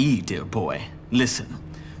about me, dear boy. Listen,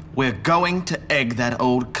 we're going to egg that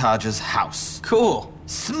old codger's house. Cool.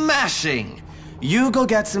 Smashing! You go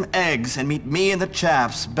get some eggs and meet me and the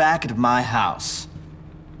chaps back at my house.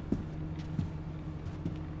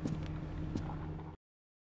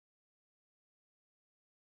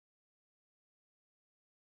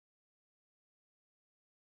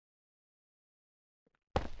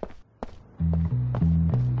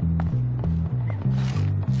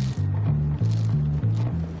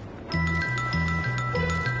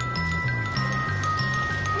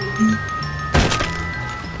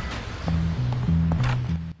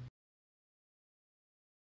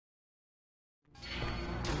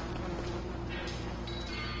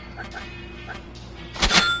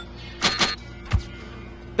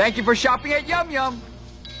 Thank you for shopping at Yum Yum.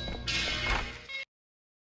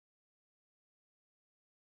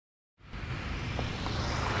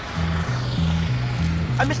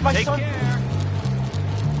 I missed my Take son. care.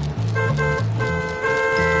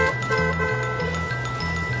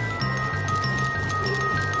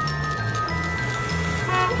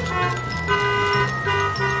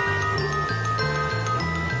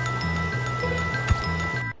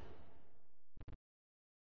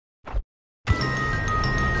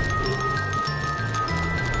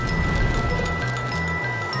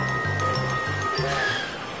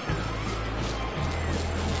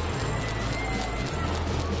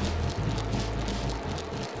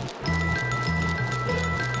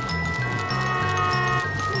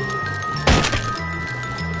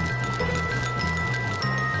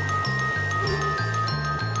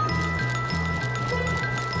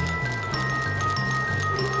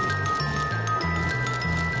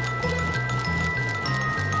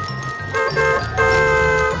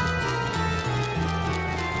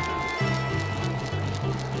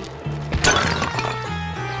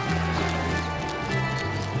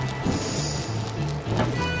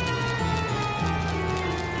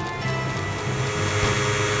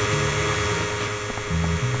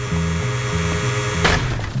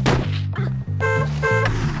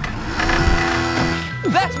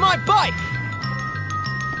 That's my bike!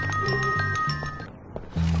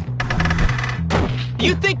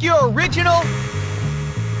 You think you're original?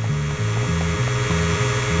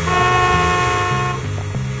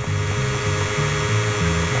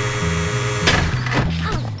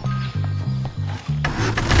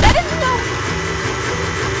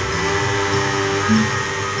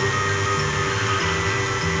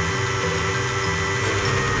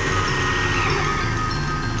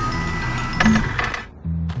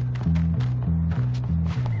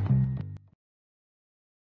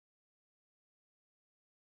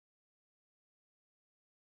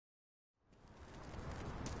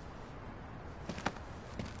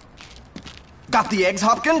 Got the eggs,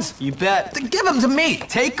 Hopkins? You bet. Then give them to me.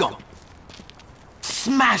 Take them.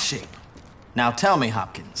 smashing. Now tell me,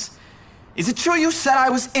 Hopkins, is it true you said I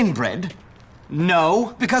was inbred?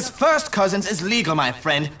 No, because first cousins is legal, my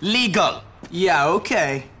friend. Legal. Yeah,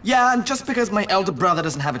 okay. Yeah, and just because my elder brother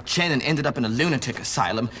doesn't have a chin and ended up in a lunatic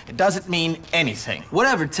asylum, it doesn't mean anything.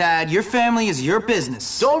 Whatever, Tad. Your family is your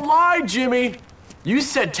business. Don't lie, Jimmy. You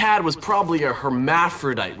said Tad was probably a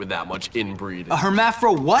hermaphrodite with that much inbreeding. A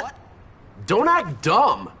hermaphro what? Don't act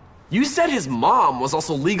dumb. You said his mom was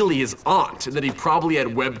also legally his aunt and that he probably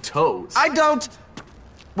had webbed toes. I don't...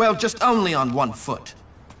 Well, just only on one foot.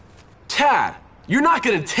 Tad, you're not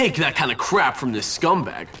gonna take that kind of crap from this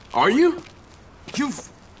scumbag, are you? You've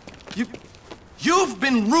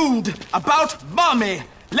been rude about Mommy.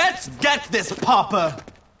 Let's get this, Papa.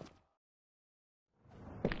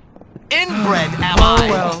 Inbred, am I? Oh,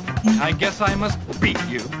 well, I guess I must beat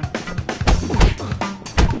you.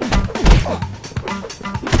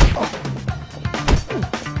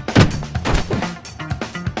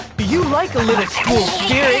 You like a little school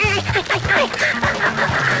spirit.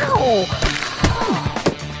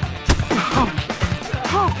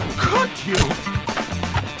 How could you?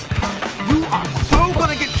 You are so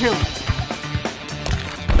gonna get killed.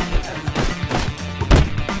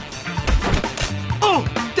 Oh,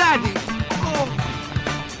 Daddy! Oh.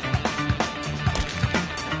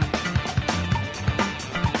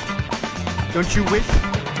 Don't you wish?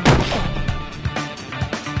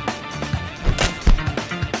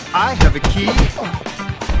 I have a key.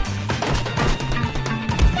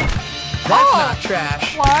 That's not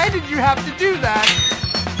trash. Why did you have to do that?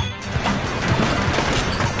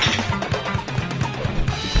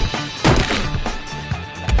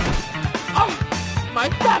 Oh, my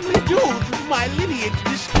family jewels, my lineage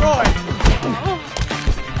destroyed.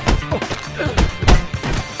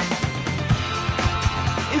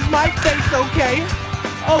 Is my face okay?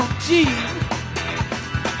 Oh, geez.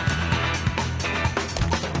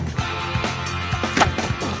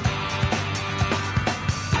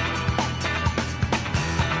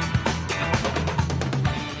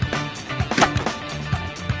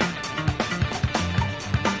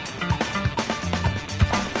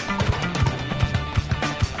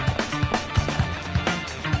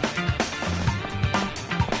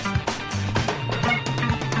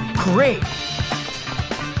 Great.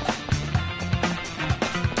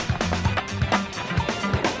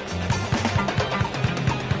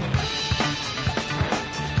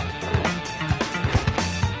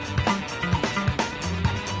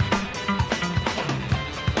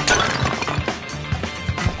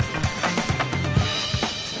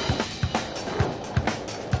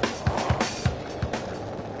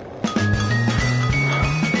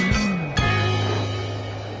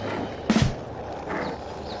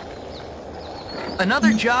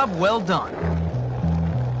 Another job well done.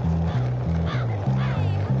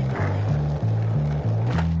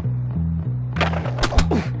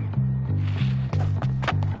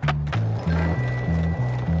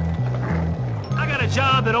 I got a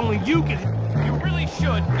job that only you can... You really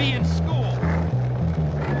should be in school.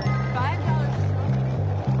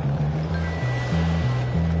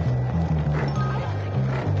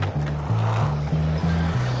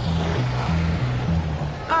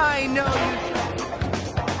 I know you.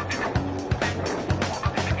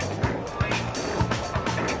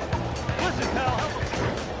 Listen, pal,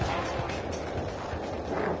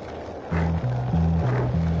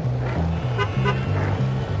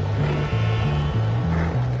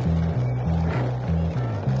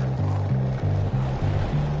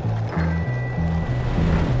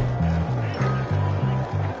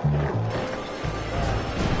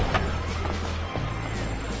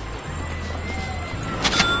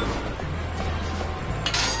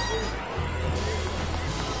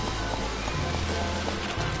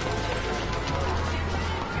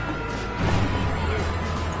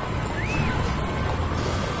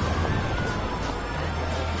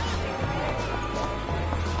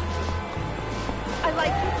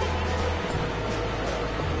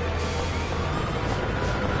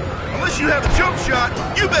 Unless you have a jump shot,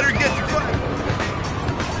 you better get to class.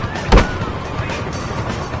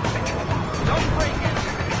 Don't break it.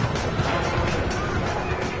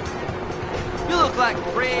 You look like a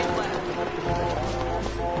brave lad.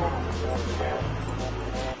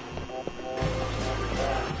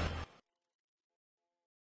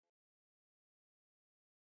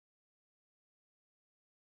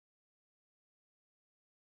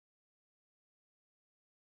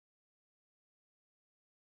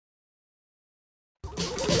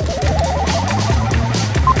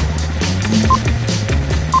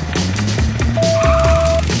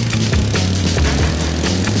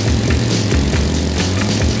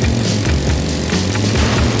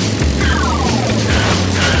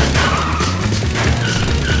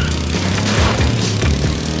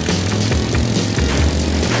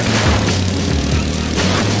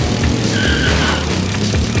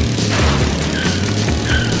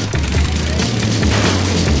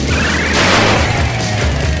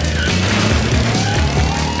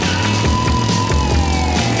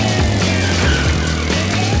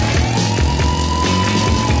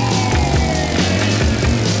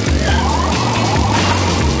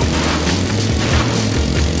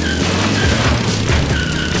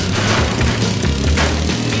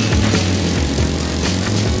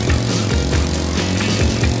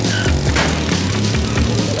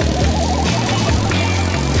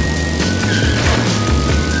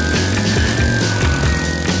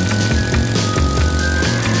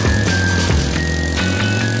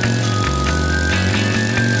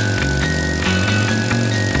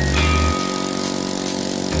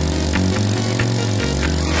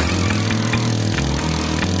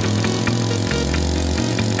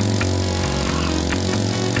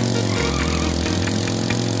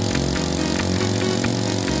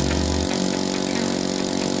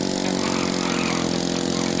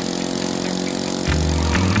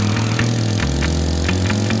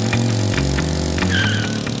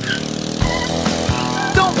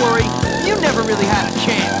 You never really had a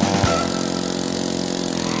chance.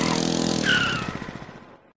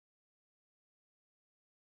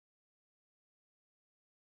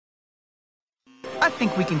 I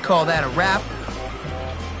think we can call that a wrap.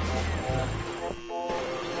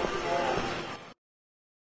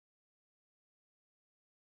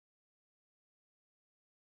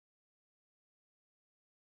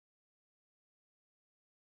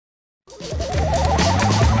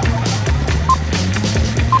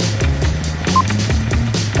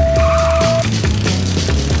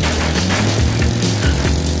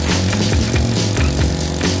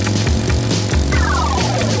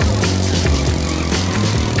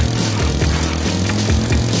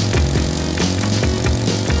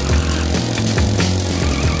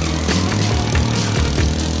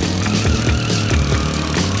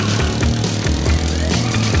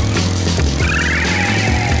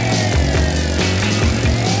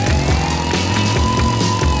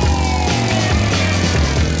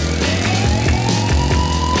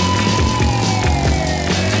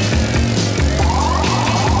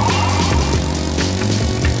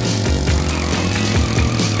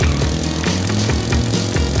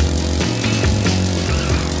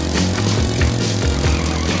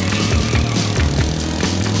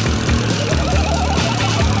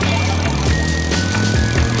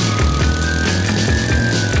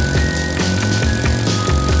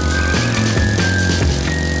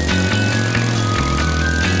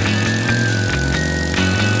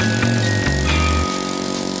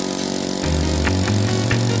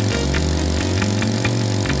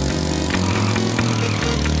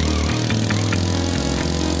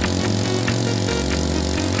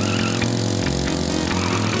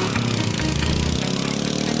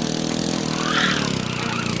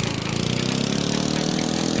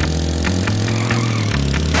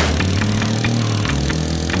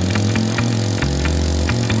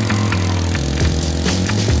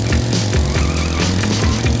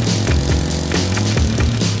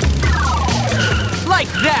 Like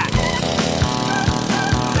that!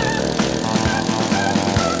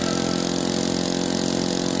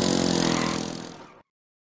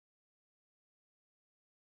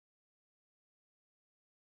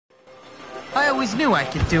 I always knew I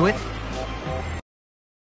could do it.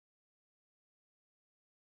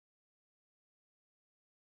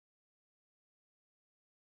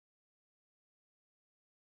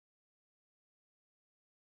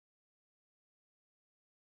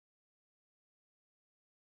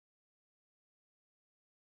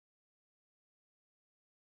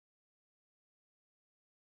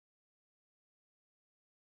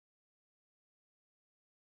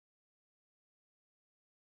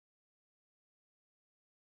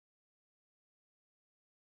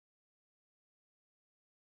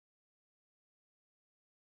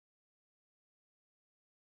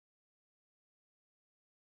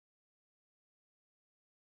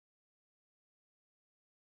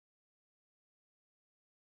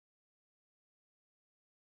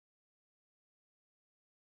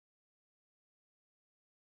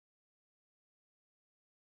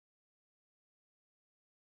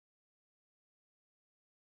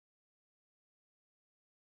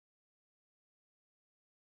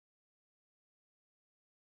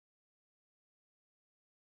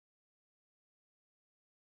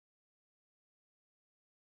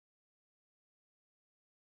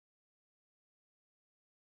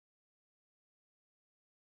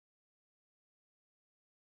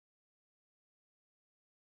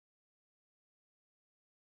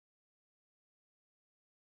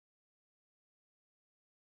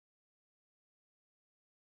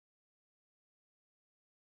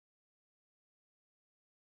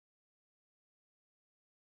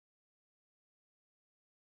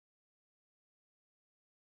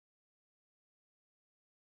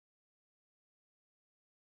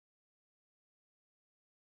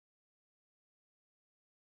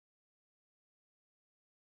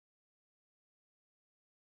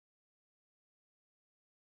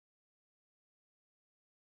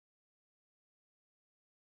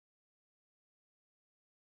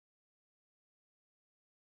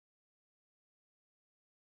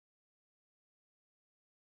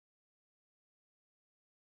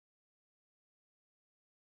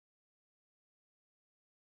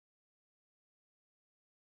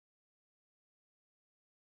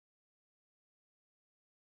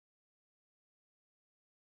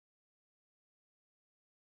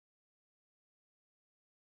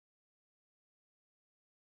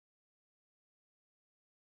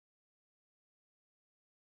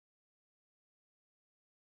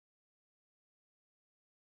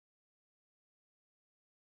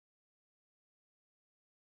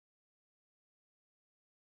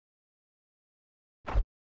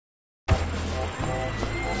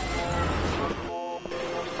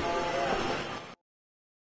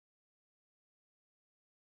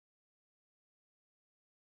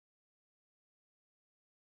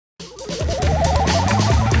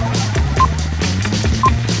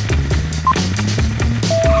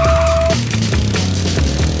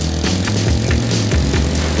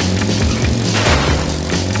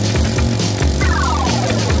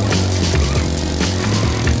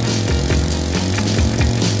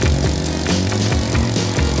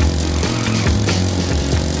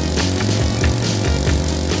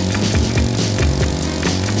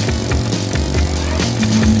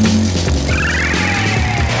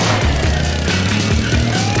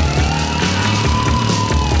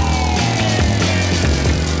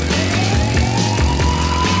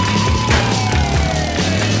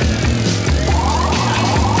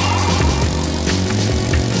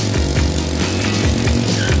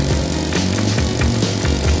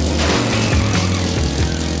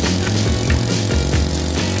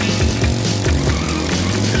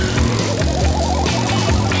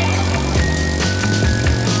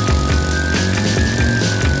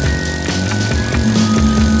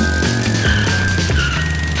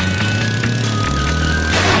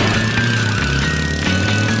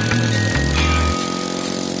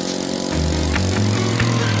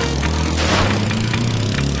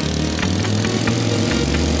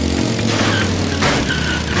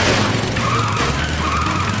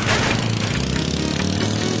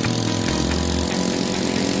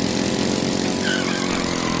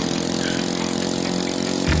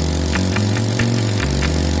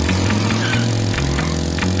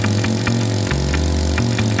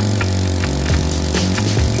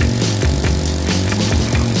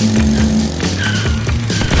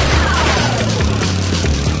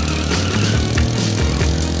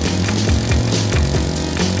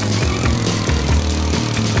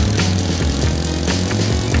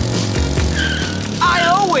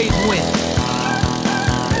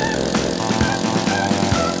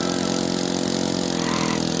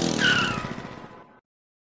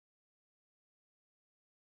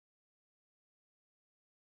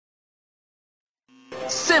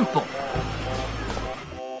 Simple.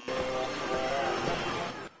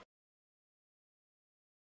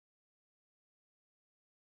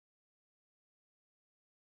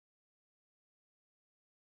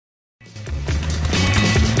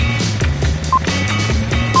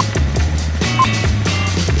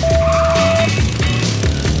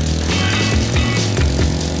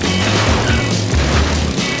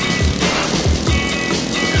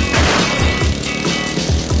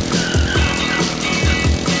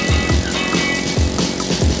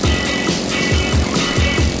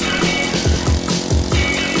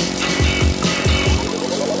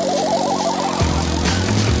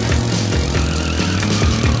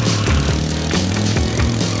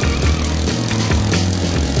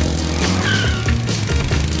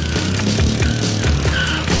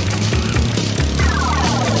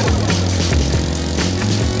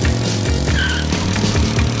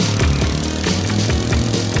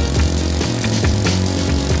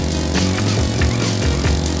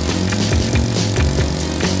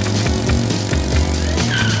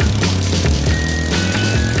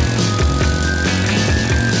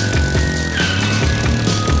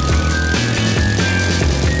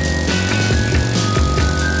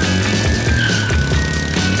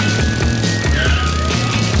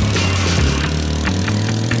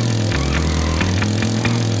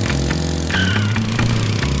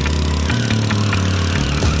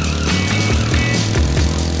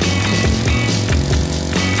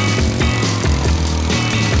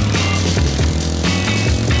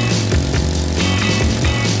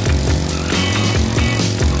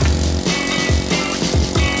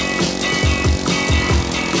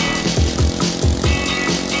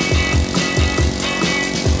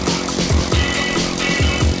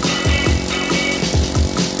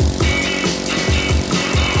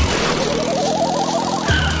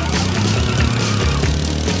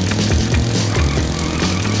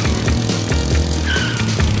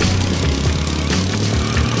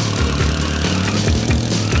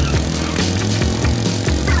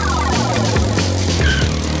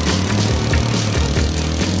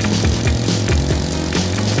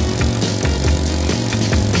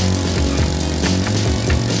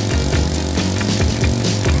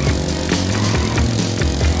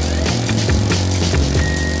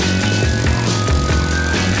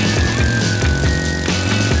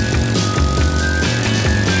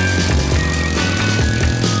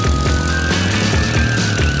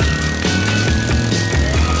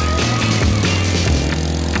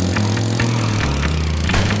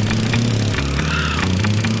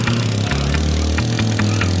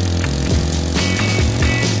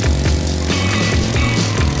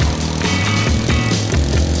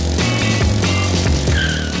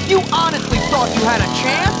 thought you had a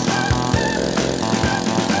chance?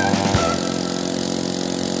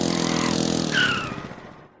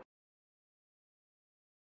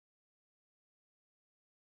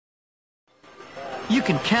 You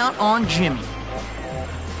can count on Jimmy.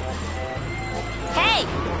 Hey,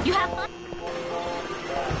 you have fun?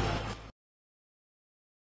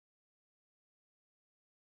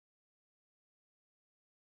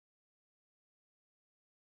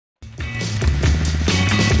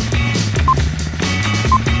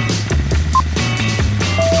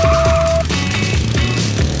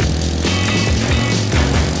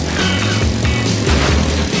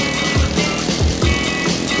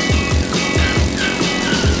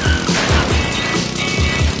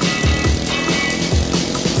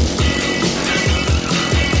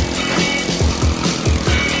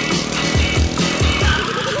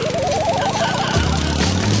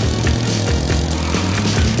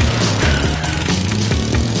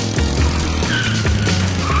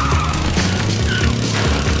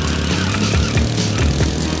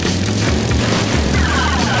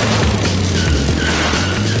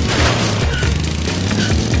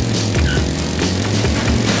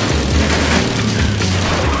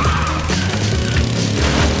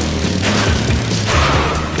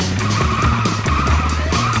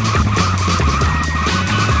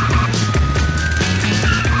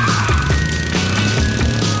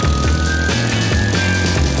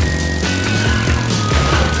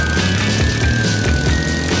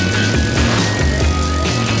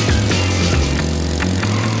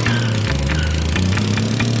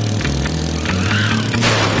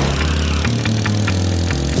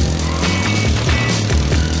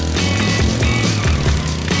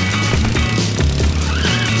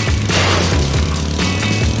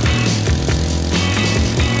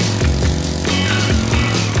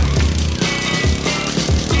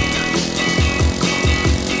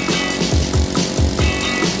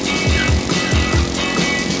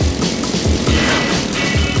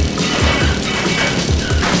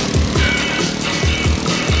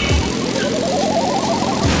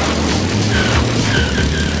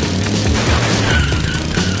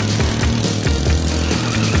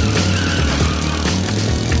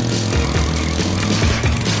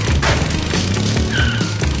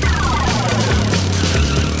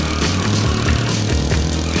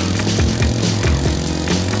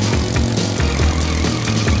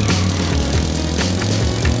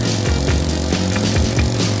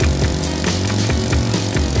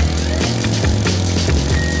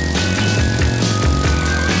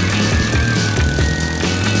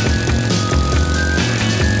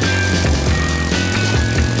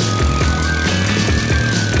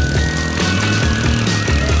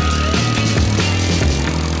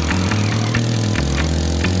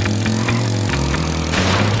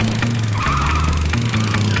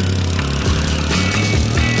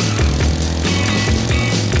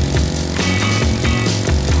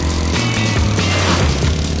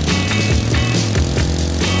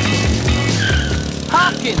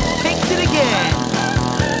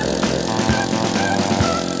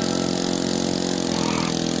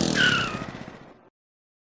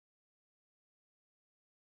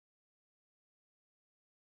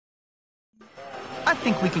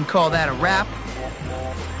 think we can call that a wrap.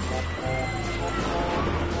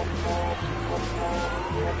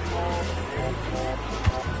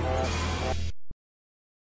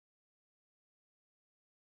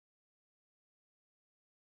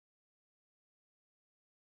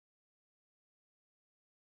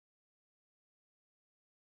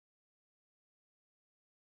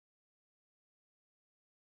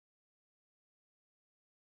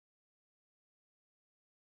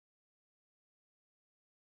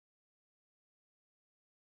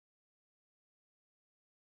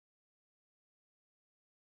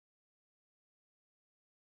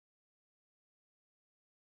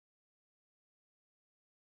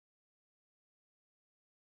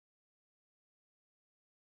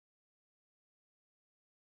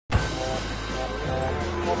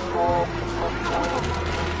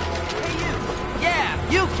 Yeah,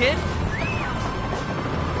 you kid!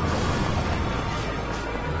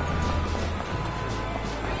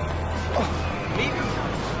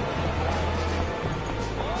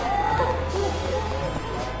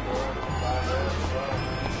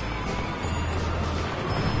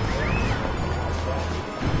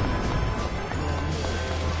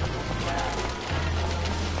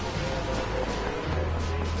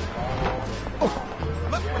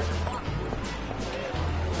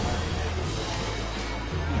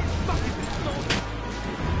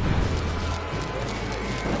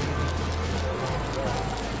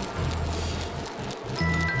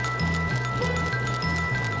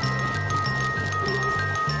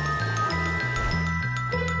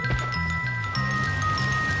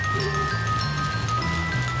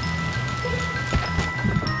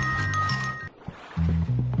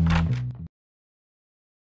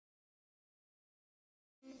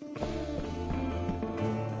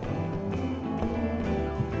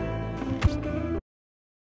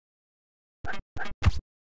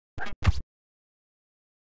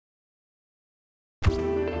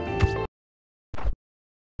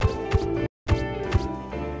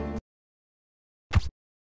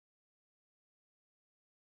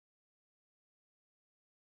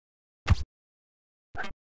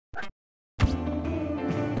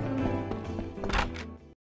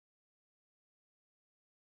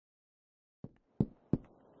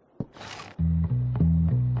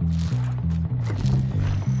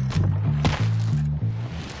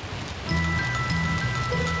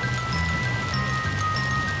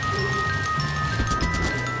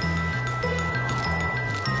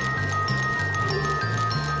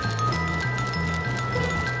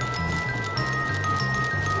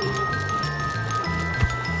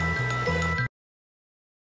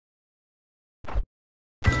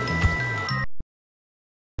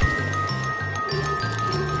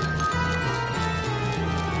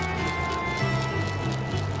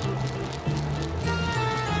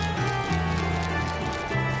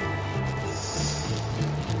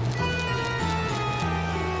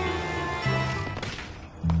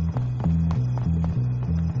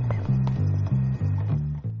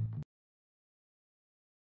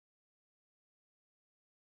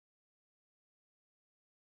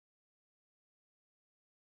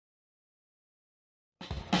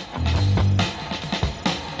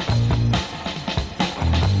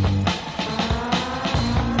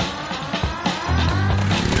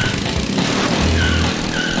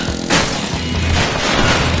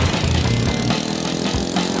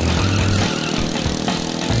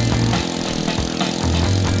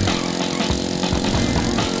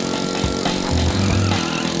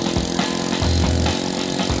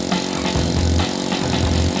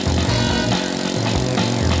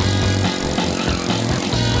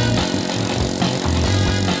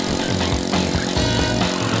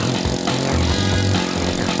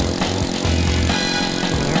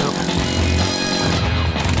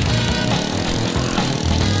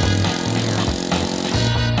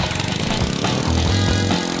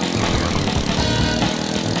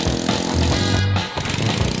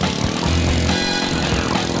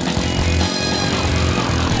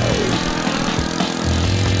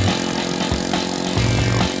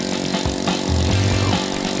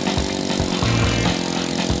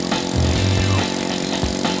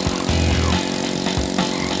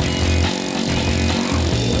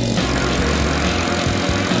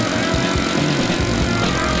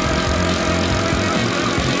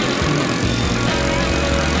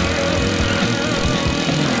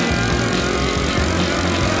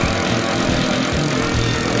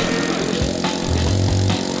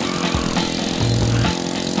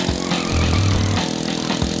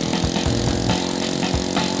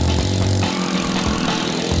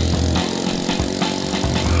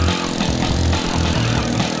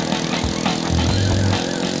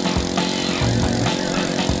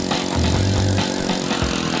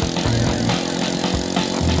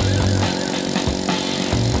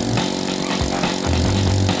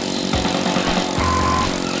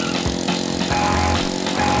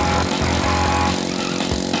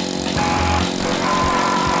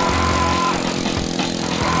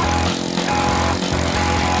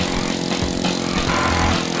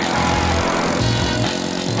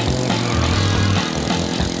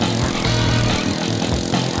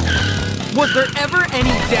 Was there ever any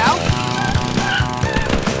doubt?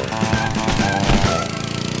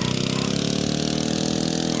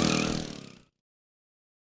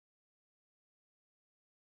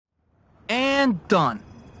 And done.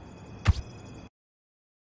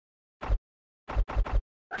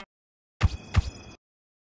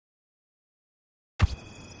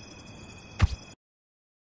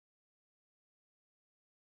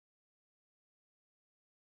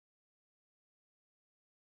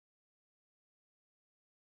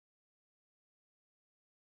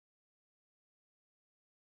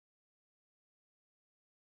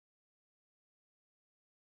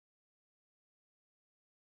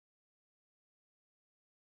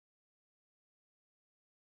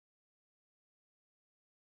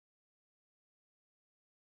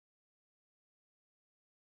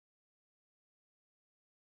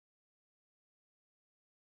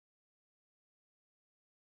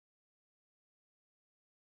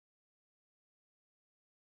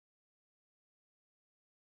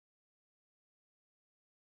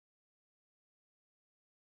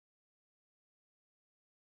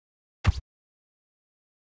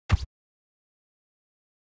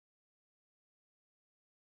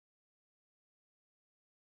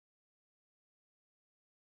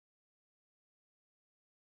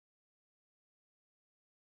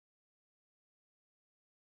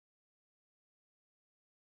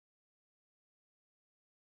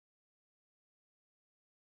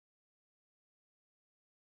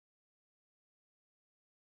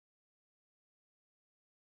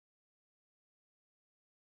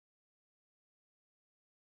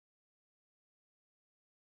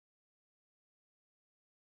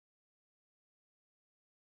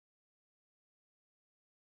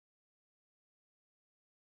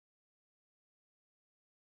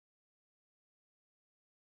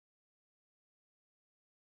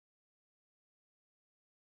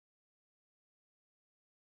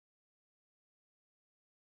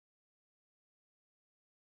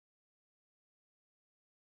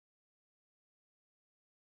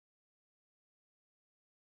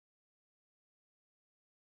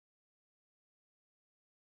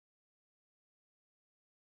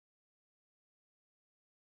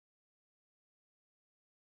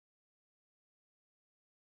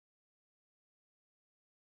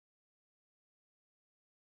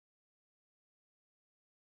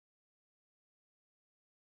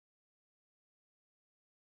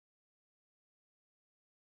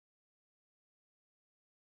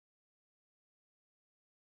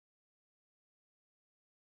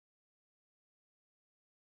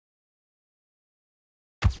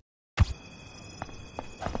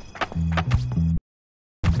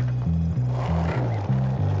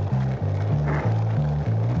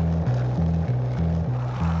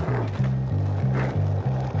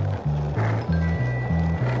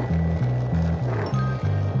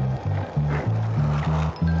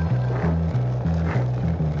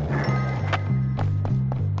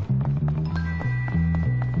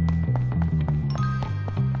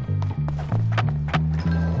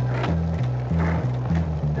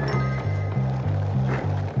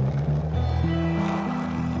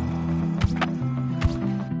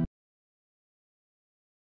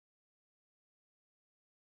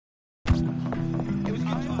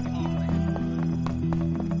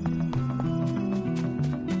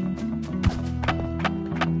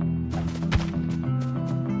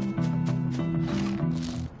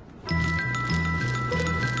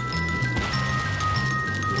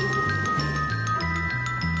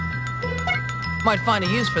 Might find a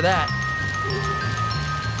use for that.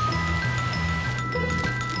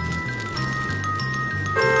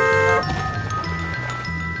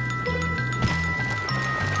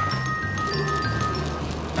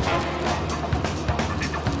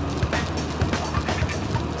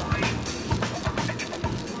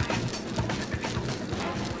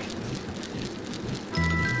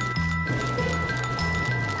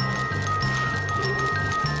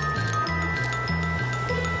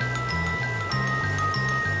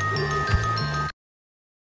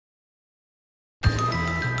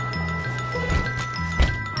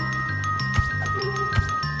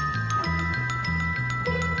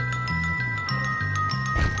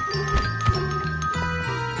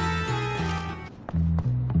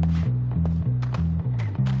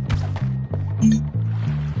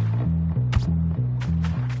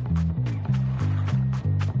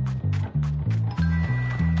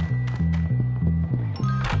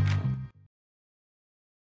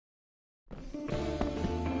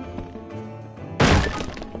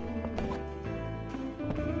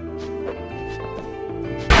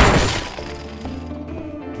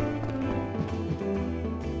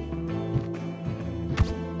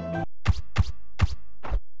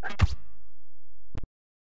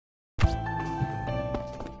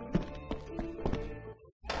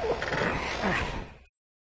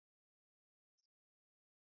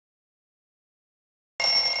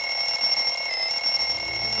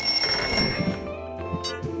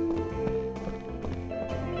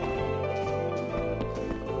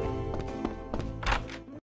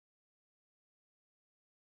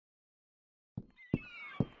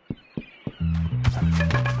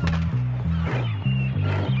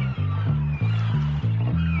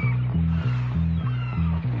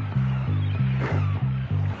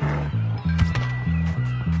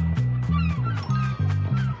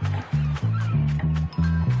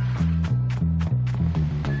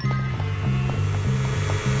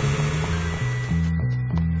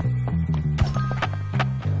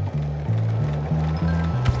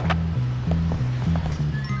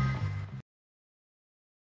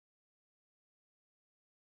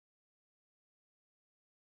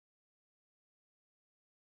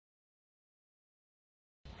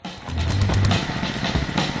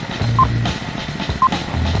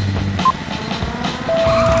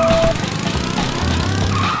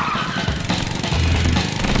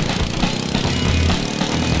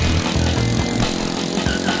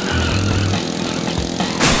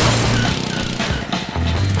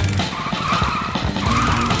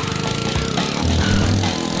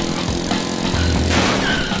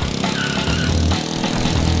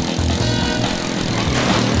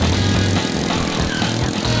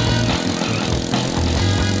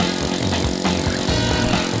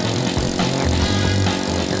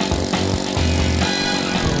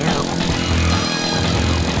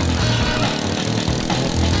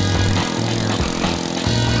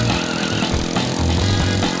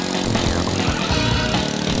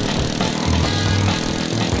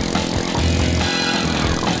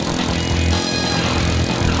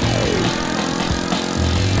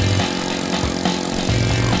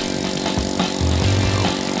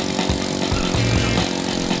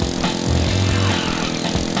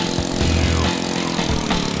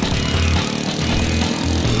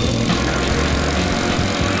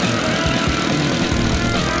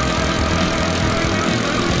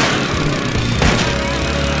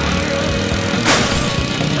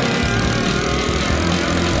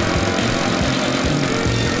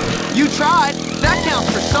 tried. That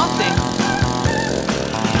counts for something.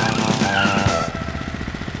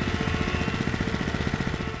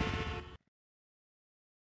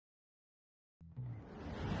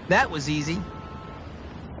 That was easy.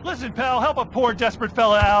 Listen, pal, help a poor, desperate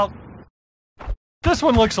fella out. This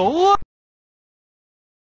one looks a little...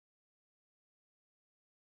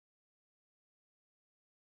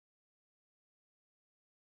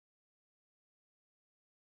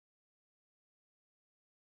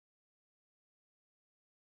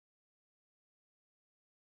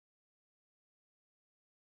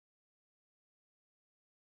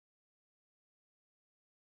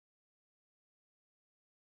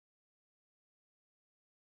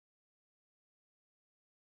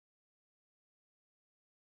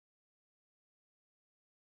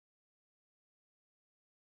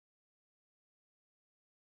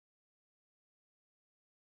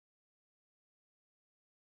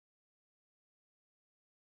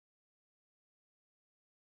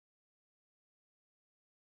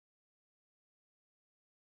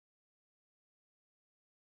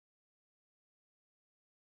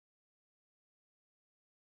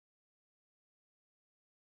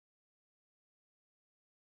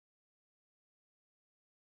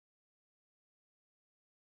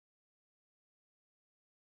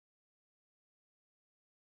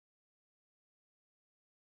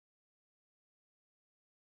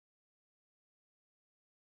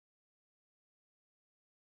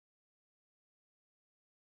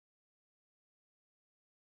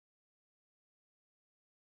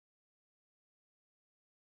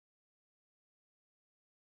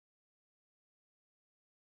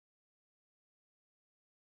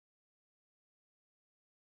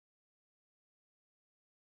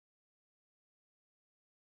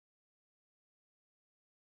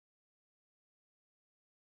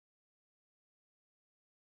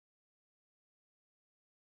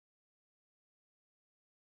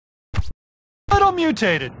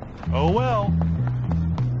 mutated. Oh well.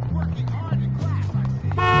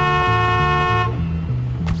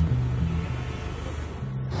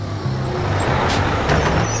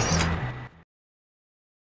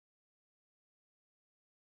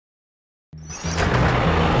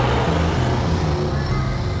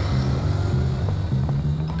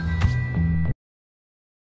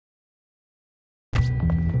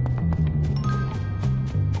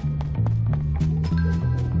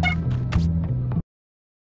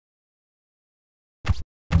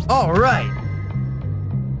 All right.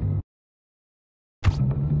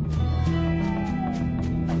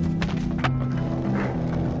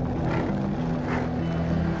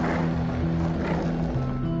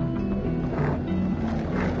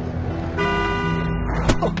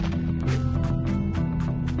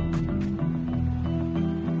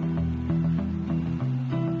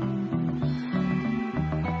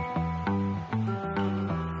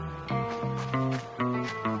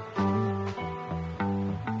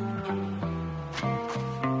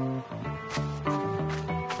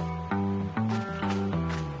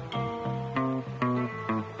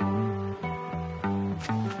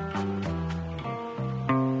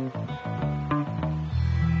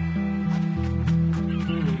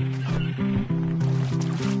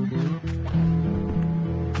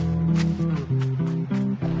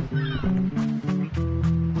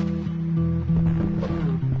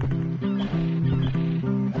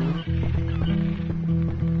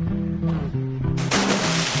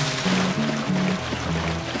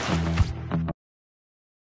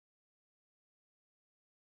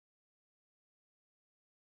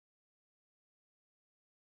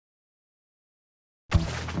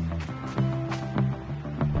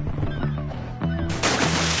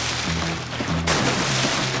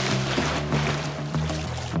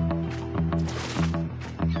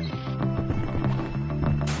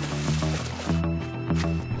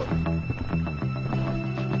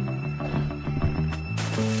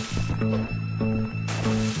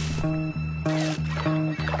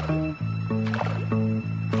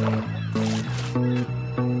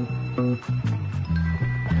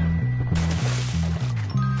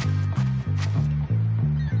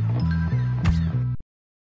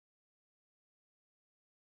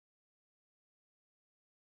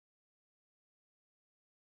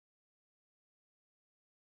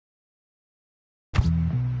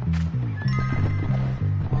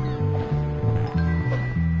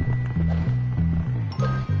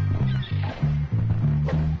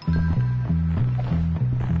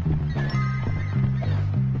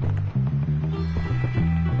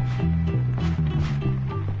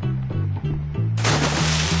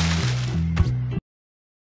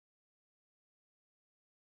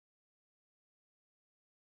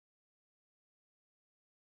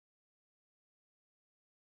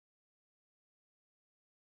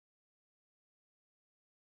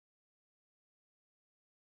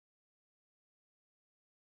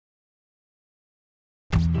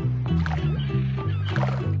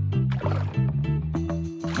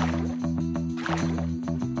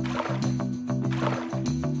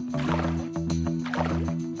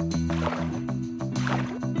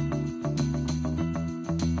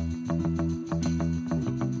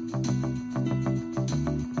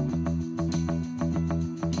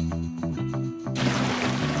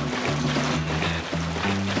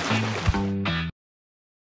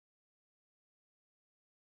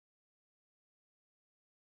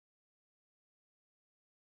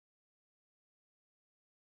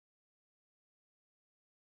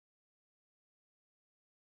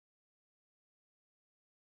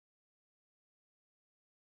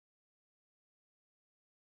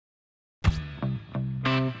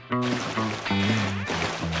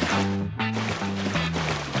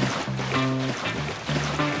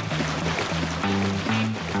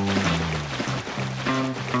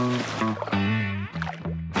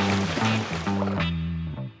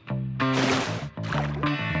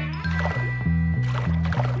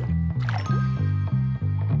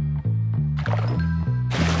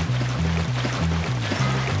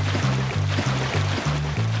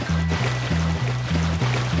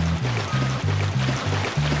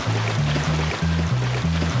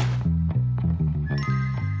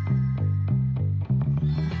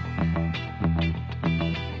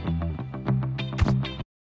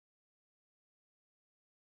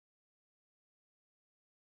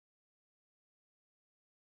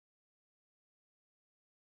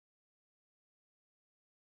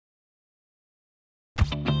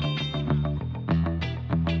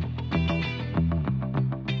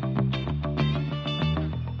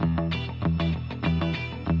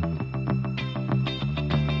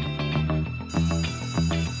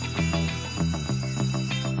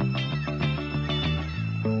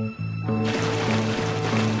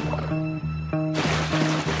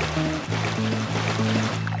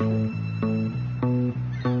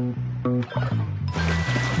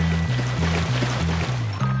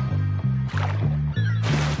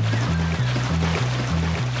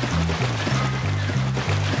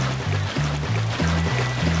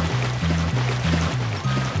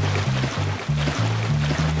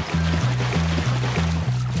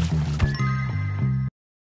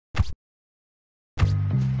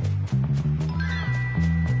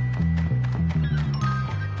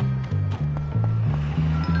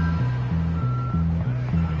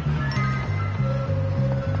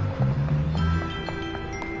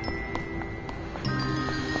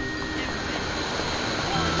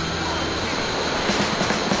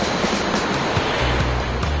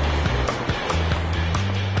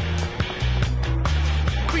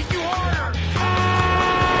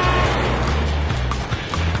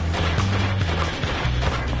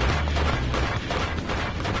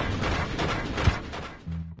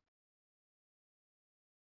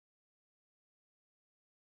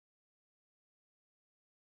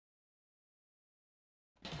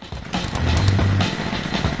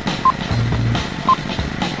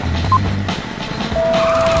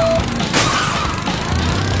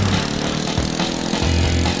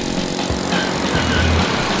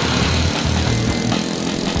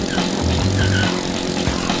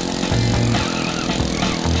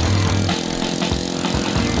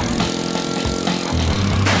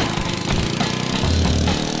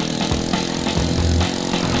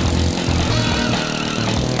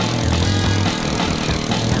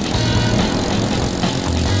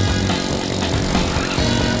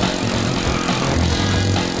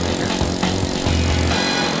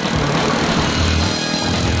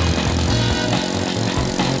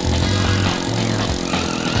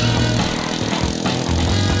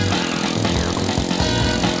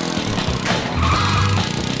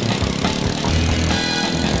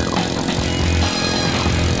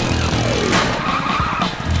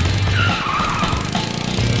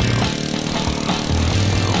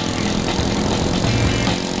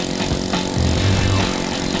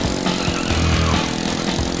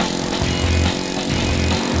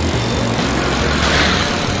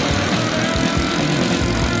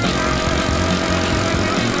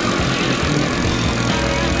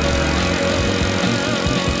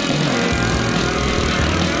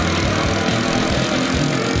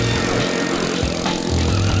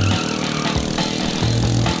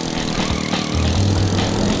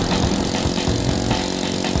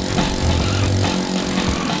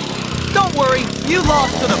 You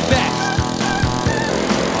lost to the best!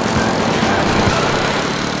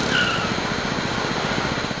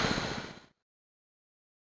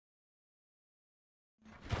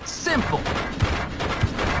 Simple.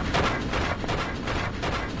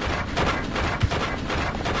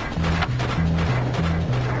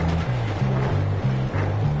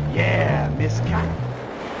 Yeah, Miss Cotton.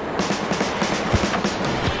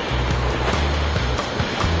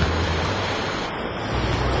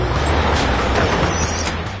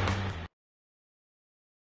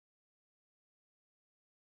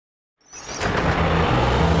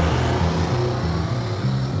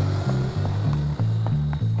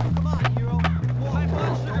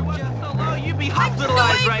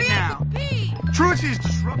 Hospitalized right now. Trucy's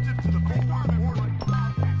disruptive to the big board like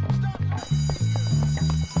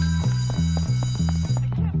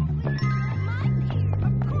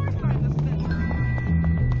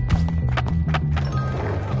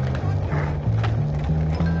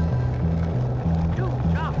You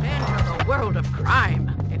jump into the world of crime.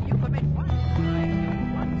 If you commit one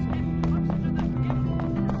crime, you plunge into the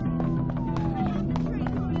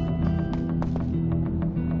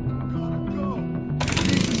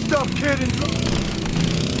stuff, kid, and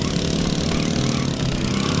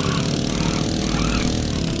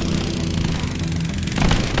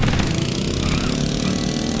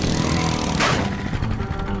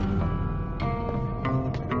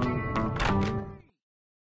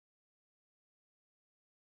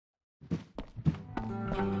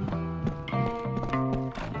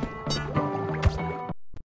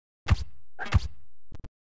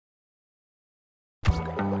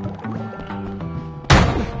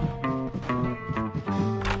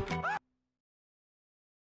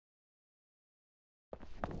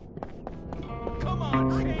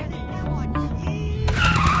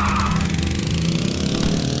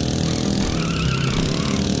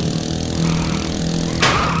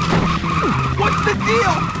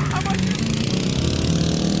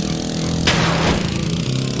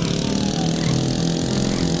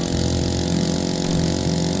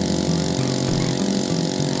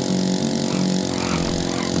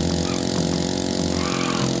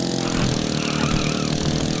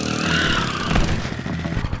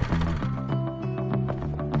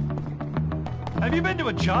Have you been to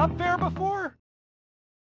a job fair before?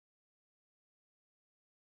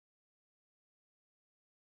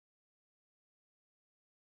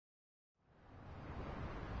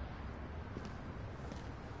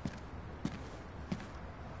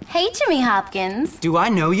 Hey, Jimmy Hopkins. Do I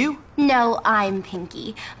know you? No, I'm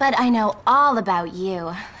Pinky, but I know all about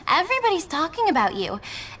you. Everybody's talking about you.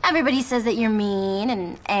 Everybody says that you're mean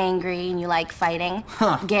and angry and you like fighting.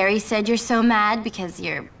 Huh. Gary said you're so mad because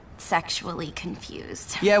you're sexually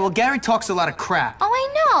confused. Yeah, well, Gary talks a lot of crap. Oh,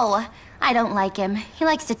 I know. I don't like him. He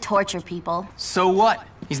likes to torture people. So what?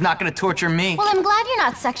 He's not gonna torture me. Well, I'm glad you're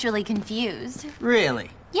not sexually confused. Really?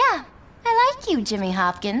 Yeah, I like you, Jimmy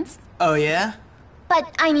Hopkins. Oh, yeah?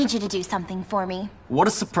 But I need you to do something for me. What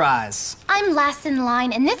a surprise. I'm last in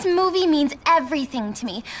line, and this movie means everything to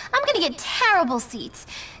me. I'm gonna get terrible seats.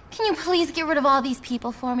 Can you please get rid of all these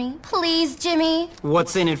people for me? Please, Jimmy?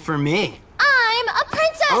 What's in it for me? I'm a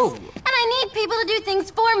princess! Oh. And I need people to do things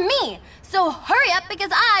for me. So hurry up,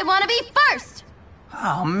 because I want to be first!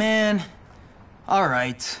 Oh, man. All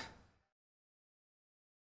right.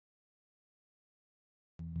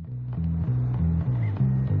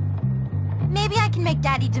 Maybe I can make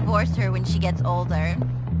Daddy divorce her when she gets older.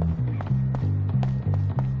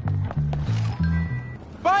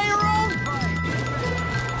 Buy your own fight!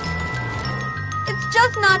 It's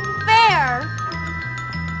just not fair!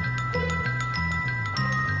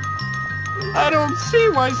 I don't see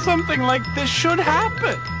why something like this should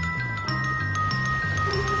happen.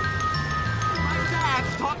 My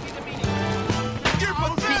dad's talking to me. You're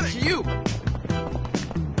pathetic! You!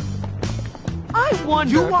 I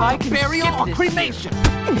wonder You if want I a can burial skip or this cremation?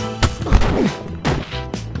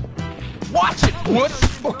 Watch it,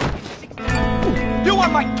 wuss! You are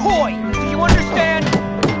my toy! Do you understand?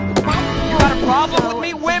 You got a problem with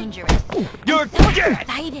me, wimp? You're dead!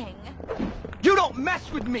 Exciting. You don't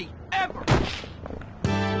mess with me, ever!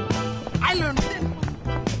 I learned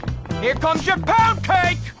this. Here comes your pound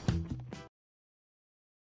cake!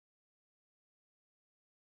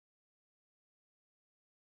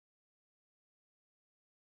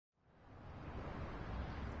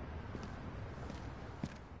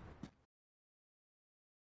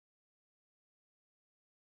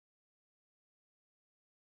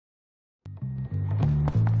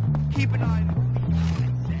 Keep an eye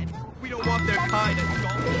on it. We don't want their kind of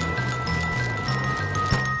adults.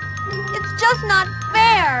 It's just not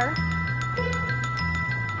fair!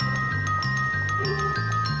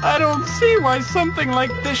 I don't see why something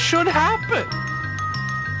like this should happen.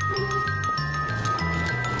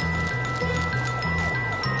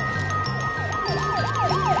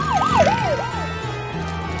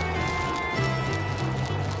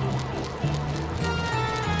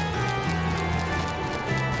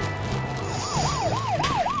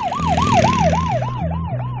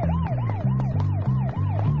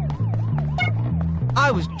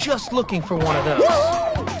 I was just looking for one of those.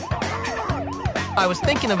 I was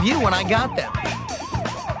thinking of you when I got them.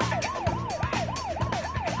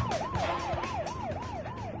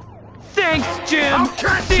 Thanks, Jim!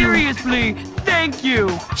 Seriously, thank you!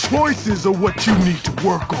 Choices are what you need to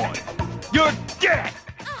work on. You're dead!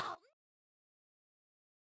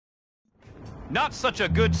 Not such a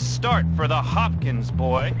good start for the Hopkins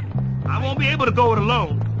boy. I won't be able to go it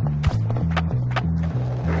alone.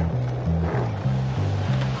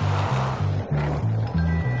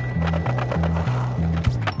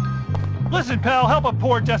 Listen, pal, help a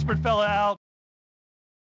poor, desperate fella out.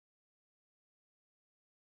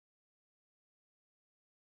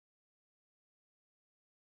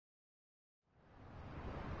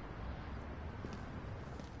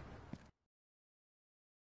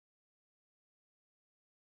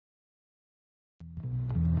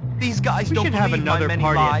 These guys We don't should believe have another my many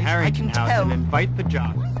party lies. at Harrington I can House tell. and invite the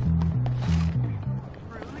jocks.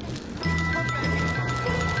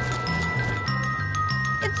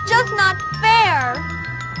 It's just not fair!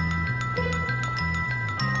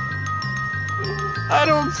 I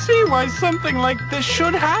don't see why something like this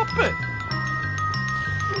should happen.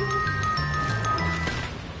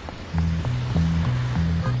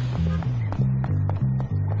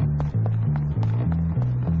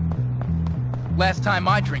 Last time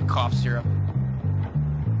I drink cough syrup.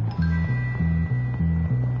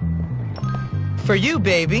 For you,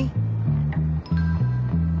 baby.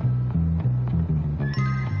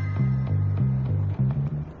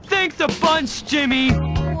 Thanks a bunch, Jimmy!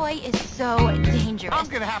 Boy is so dangerous. I'm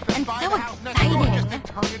gonna have to and buy so the house next door exciting. just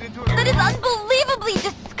to turn it into a... That is unbelievably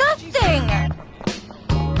disgusting!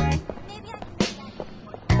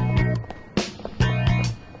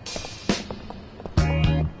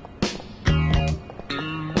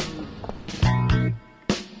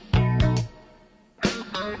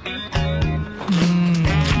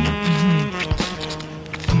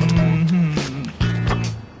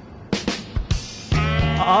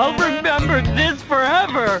 I'll remember this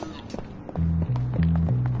forever.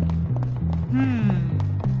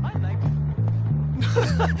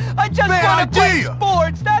 I just want to play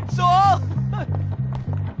sports, that's all!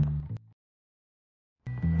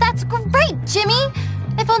 That's great, Jimmy!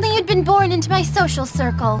 If only you'd been born into my social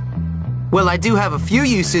circle. Well, I do have a few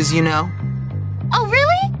uses, you know. Oh,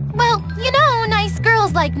 really? Well, you know, nice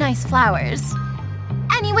girls like nice flowers.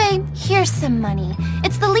 Anyway, here's some money.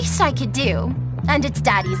 It's the least I could do. And it's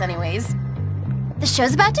Daddy's anyways. The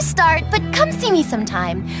show's about to start, but come see me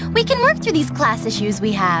sometime. We can work through these class issues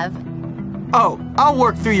we have. Oh, I'll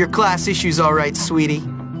work through your class issues all right, sweetie.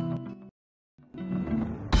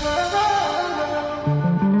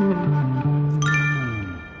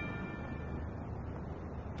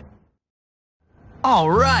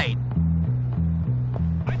 All right.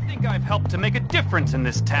 I think I've helped to make a difference in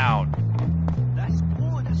this town. That's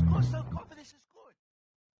good, so this is good.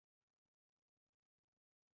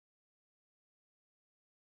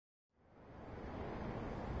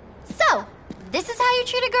 So, this is how you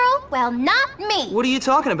treat a girl? Well, not me. What are you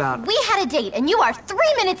talking about? We had a date, and you are 3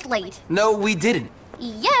 minutes late. No, we didn't.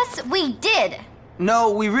 Yes, we did.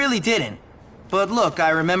 No, we really didn't. But look, I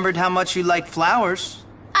remembered how much you like flowers.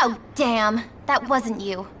 Oh, damn. That wasn't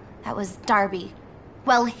you. That was Darby.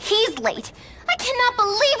 Well, he's late. I cannot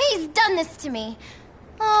believe he's done this to me.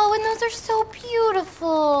 Oh, and those are so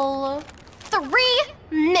beautiful. 3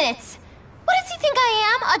 minutes. What does he think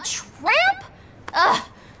I am? A tramp? Ugh.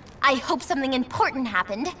 I hope something important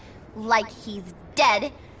happened. Like he's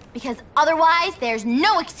dead. Because otherwise, there's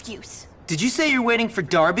no excuse. Did you say you're waiting for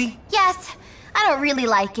Darby? Yes. I don't really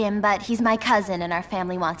like him, but he's my cousin and our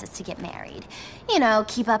family wants us to get married. You know,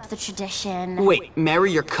 keep up the tradition. Wait, marry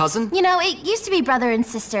your cousin? You know, it used to be brother and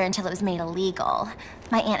sister until it was made illegal.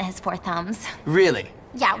 My aunt has 4 thumbs. Really?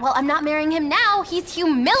 Yeah, well, I'm not marrying him now. He's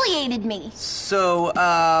humiliated me. So,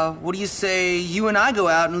 what do you say you and I go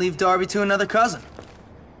out and leave Darby to another cousin?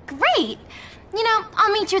 Great! You know,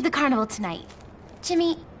 I'll meet you at the carnival tonight.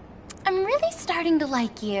 Jimmy, I'm really starting to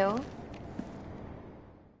like you.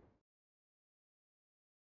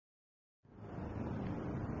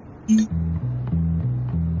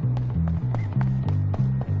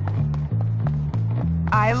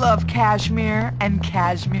 I love cashmere and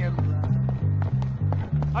cashmere.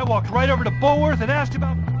 I walked right over to Bullworth and asked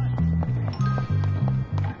about...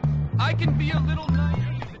 I can be a little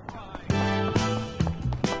naive at times.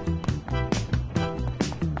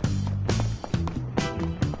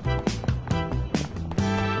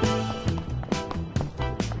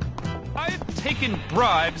 I've taken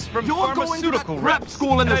bribes from pharmaceutical reps.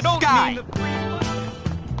 School in the and I don't sky. mean the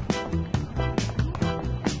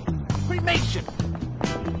Cremation.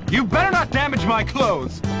 You better not damage my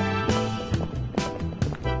clothes.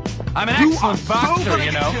 I'm an excellent boxer,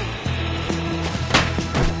 you know.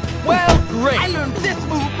 Well, great. I learned this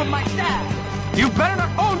move from my dad. You better not...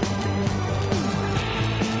 Oh!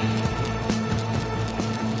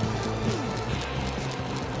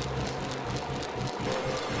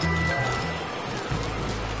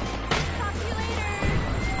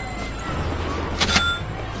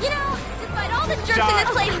 You know, despite all the jerks in this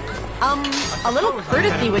place, A little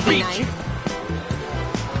courtesy would be nice.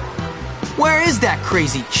 Where is that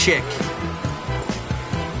crazy chick?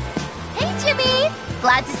 Hey, Jimmy!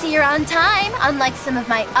 Glad to see you're on time, unlike some of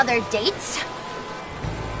my other dates.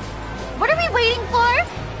 What are we waiting for?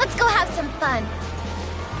 Let's go have some fun.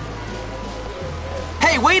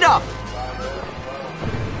 Hey, wait up!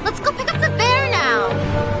 Let's go pick up the bear now.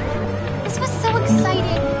 This was so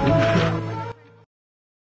exciting.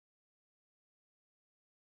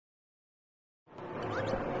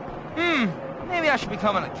 Maybe I should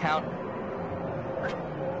become an accountant.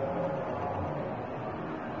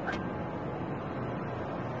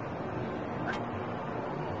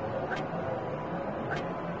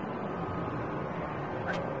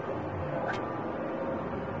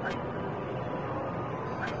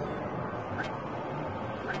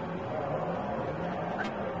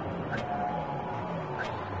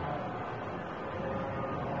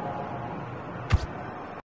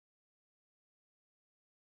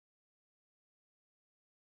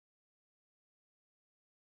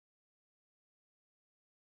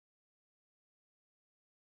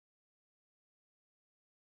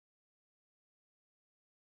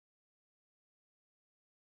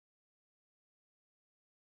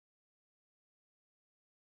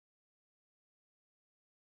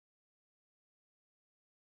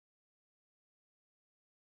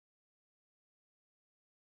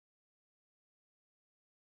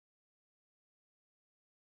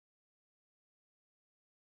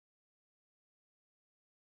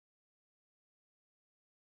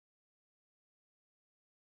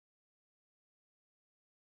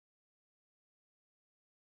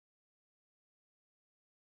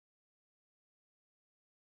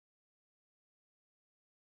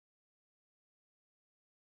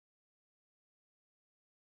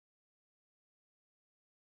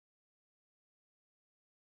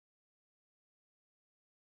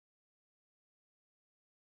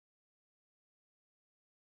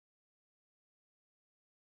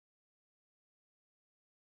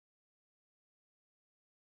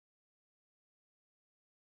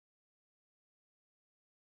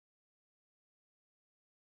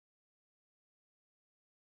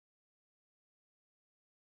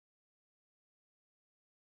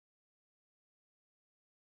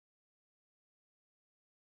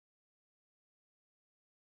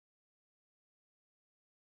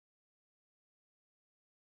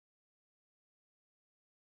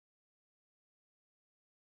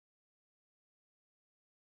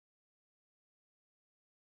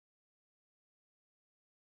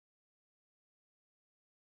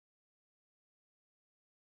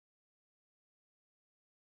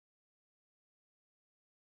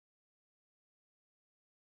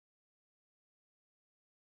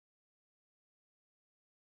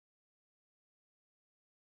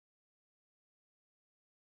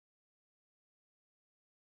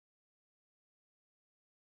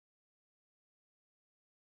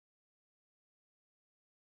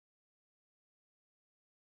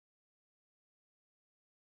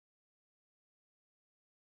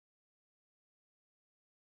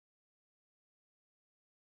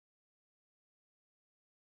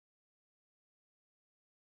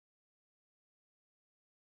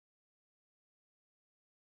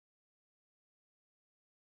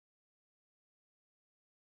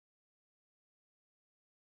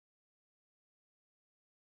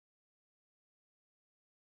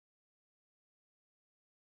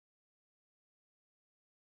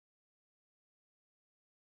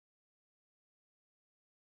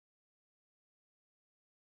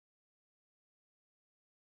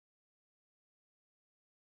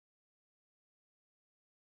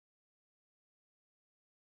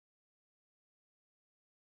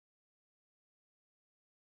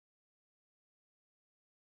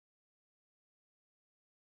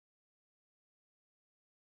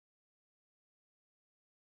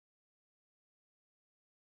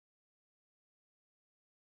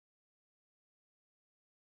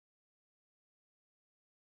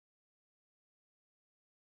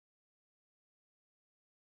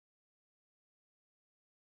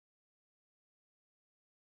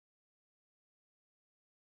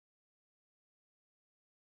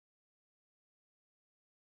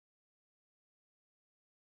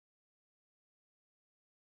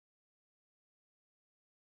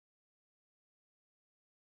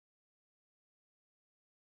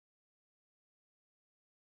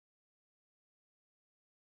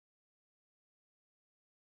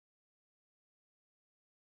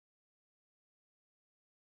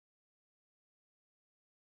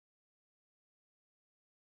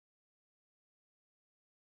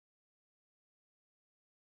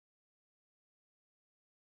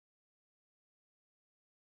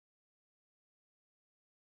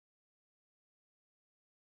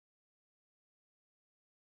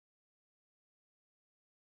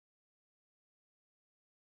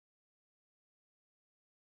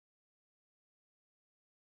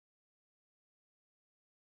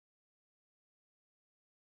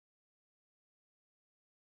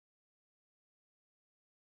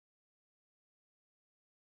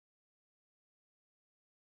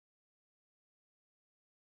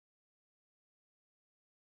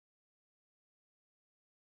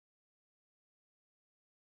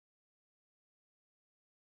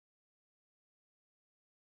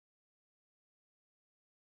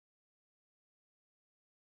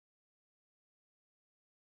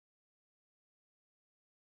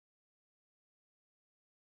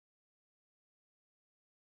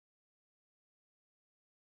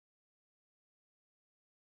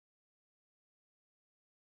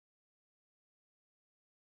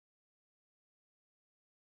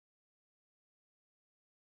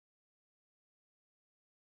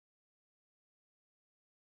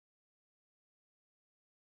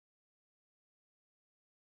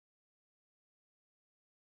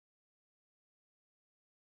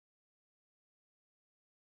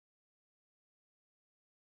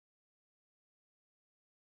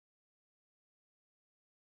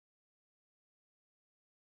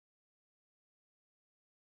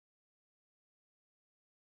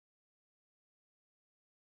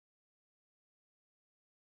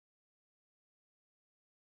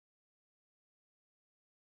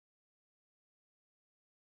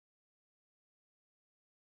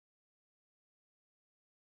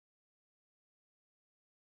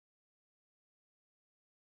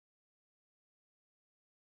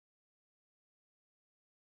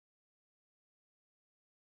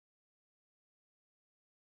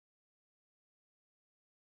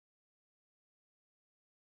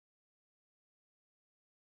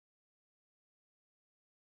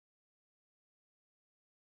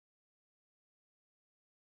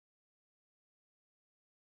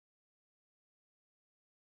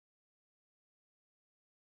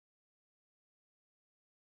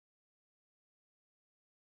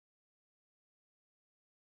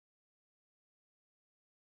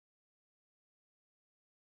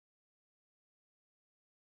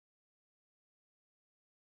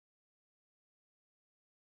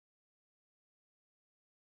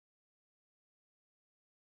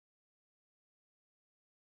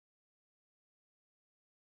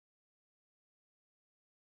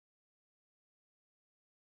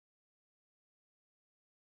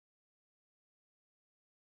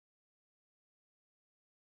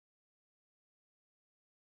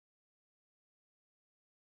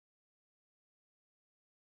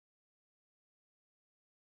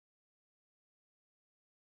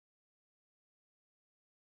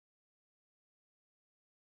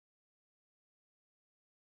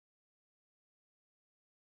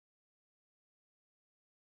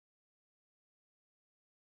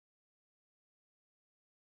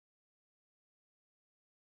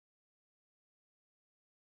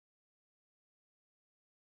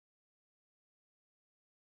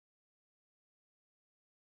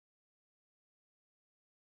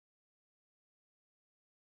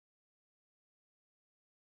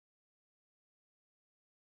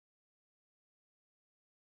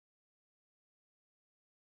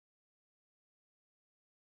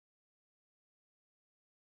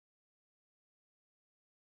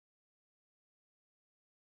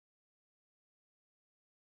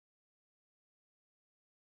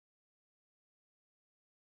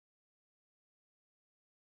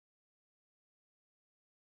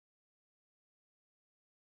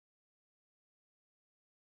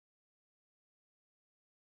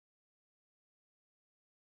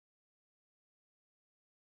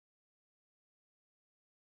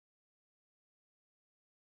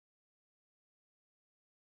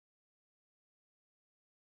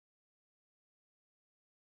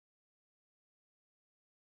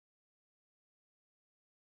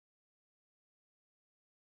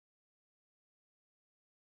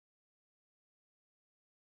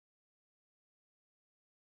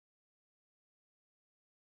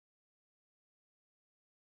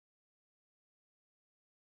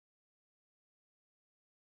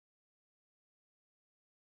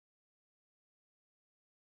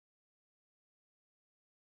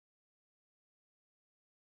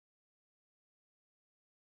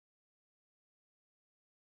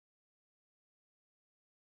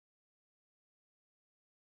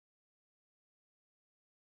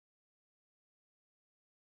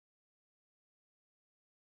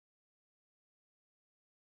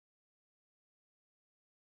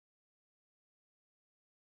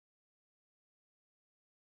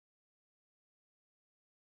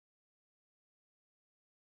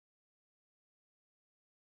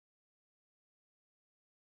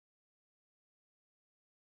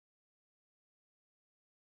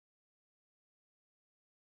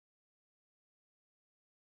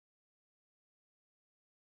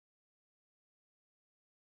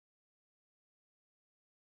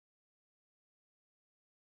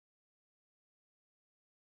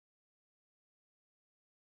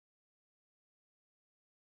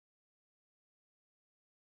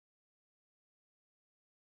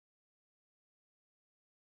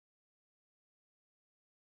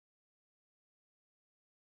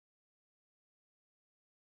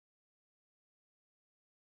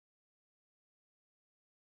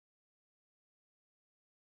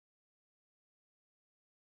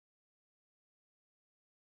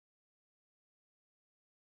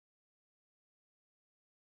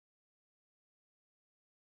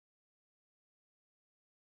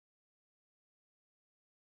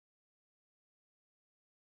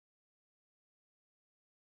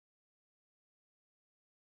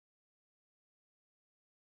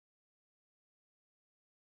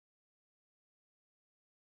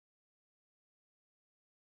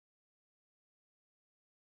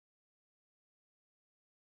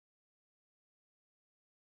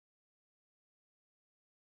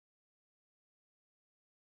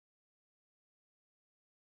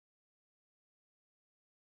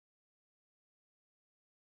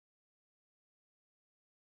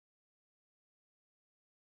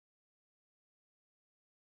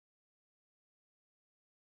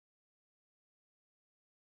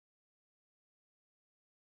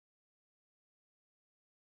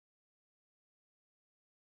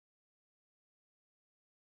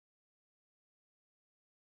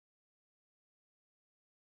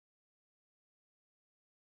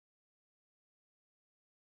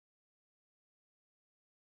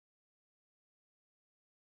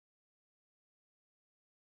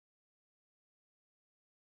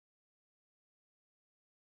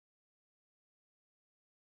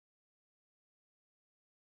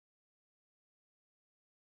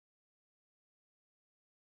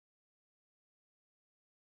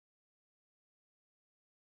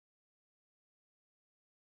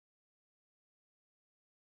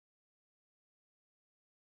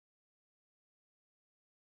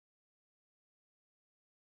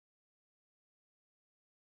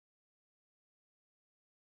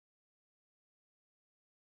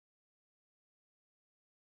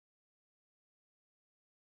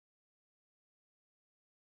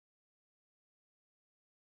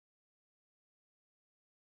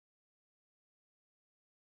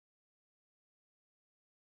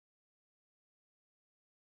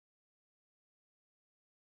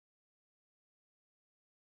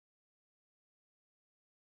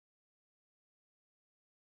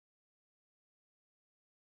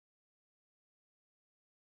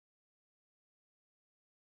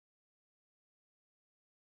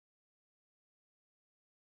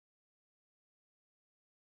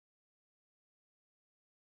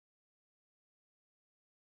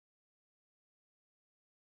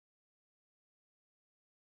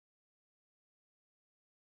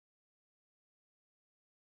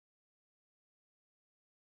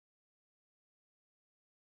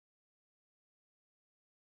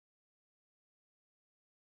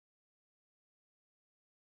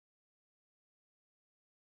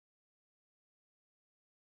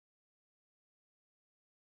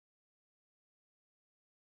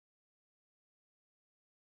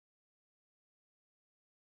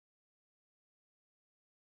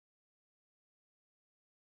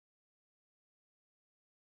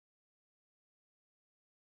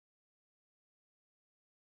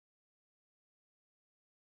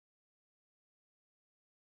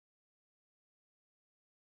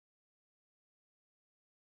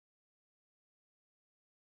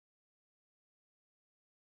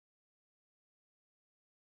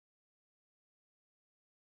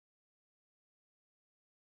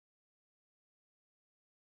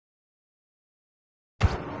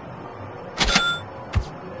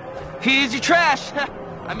 Here's your trash.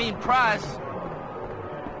 I mean, prize.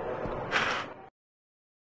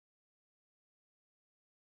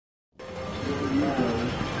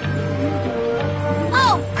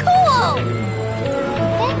 Oh, cool!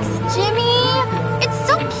 Thanks, Jimmy. It's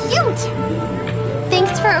so cute.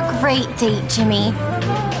 Thanks for a great date, Jimmy.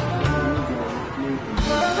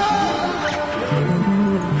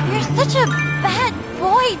 You're such a bad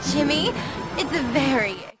boy, Jimmy. It's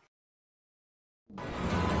very...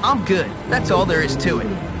 I'm good. That's all there is to it.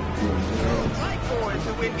 Fight for it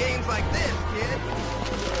to win games like this, kid.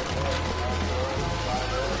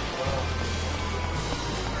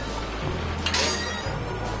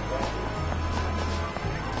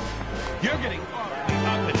 You're getting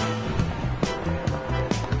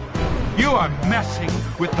You are messing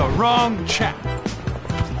with the wrong chap.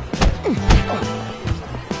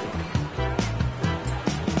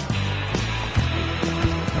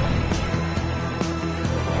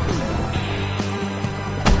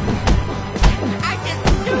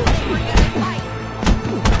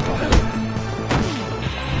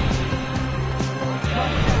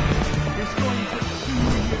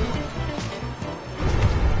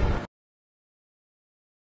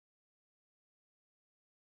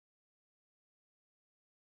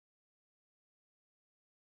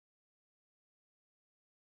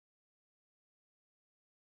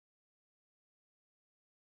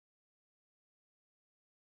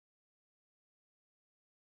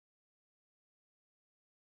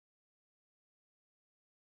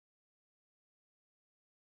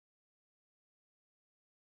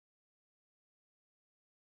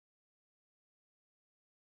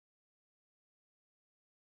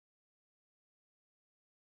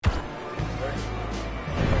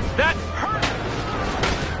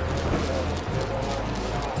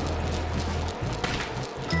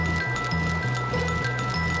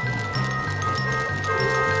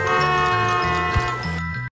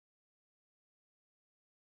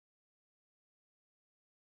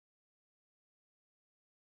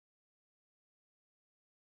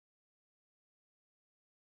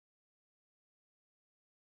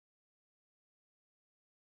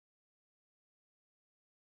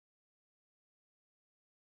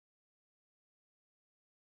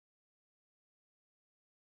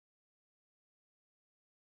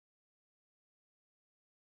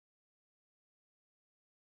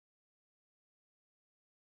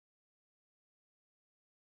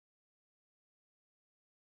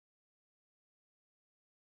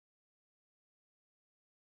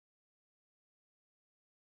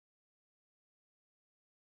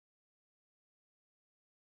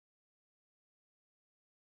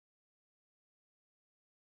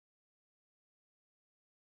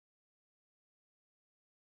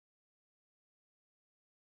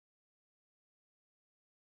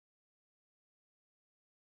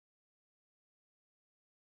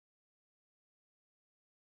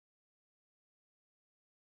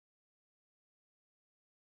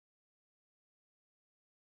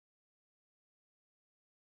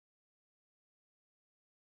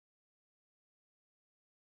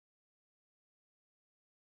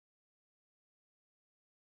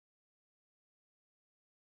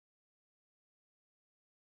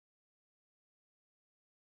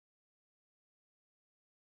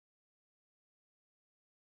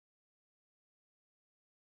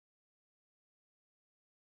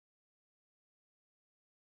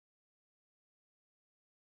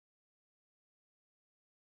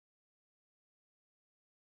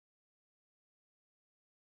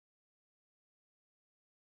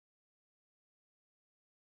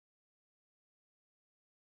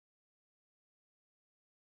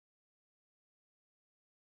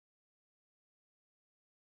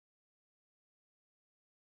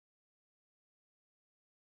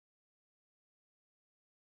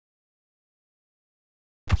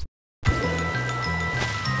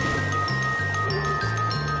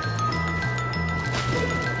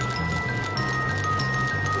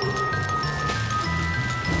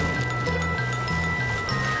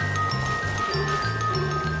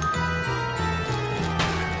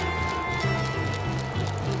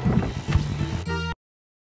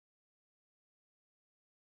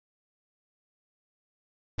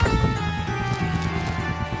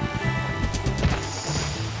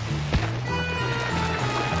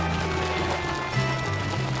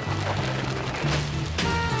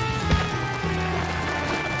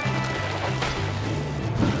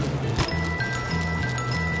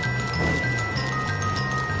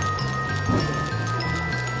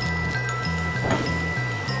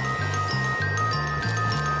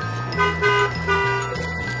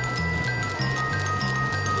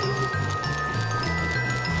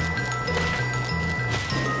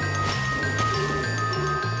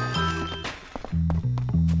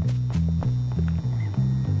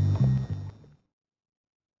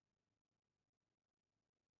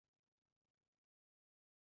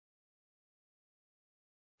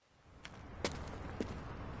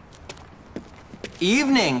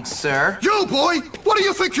 Evening, sir. You, boy! What do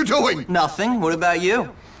you think you're doing? Nothing. What about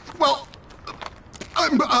you? Well,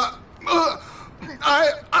 I'm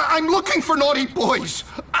looking for naughty boys.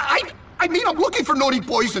 I mean, I'm looking for naughty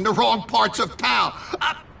boys in the wrong parts of town.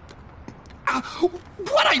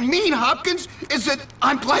 What I mean, Hopkins, is that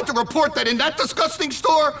I'm glad to report that in that disgusting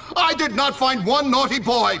store, I did not find one naughty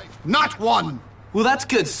boy. Not one. Well, that's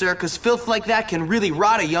good, sir, because filth like that can really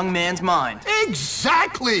rot a young man's mind.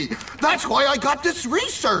 Exactly! That's why I got this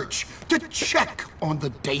research, to check on the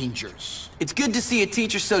dangers. It's good to see a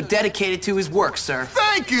teacher so dedicated to his work, sir.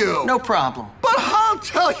 Thank you! No problem. But I'll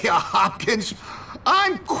tell you, Hopkins,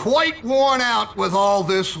 I'm quite worn out with all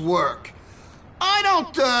this work. I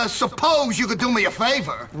don't suppose you could do me a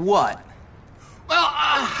favor. What? Well,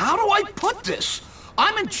 how do I put this?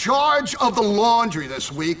 I'm in charge of the laundry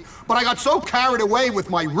this week, but I got so carried away with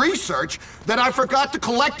my research that I forgot to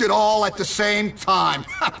collect it all at the same time.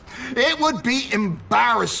 It would be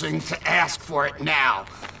embarrassing to ask for it now.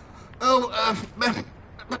 Oh,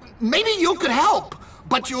 maybe you could help,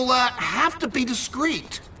 but you'll have to be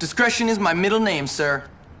discreet. Discretion is my middle name, sir.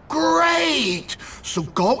 Great! So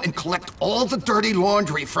go and collect all the dirty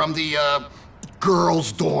laundry from the,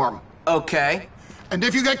 girls' dorm. Okay. And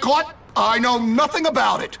if you get caught, I know nothing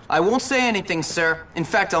about it. I won't say anything, sir. In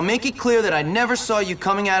fact, I'll make it clear that I never saw you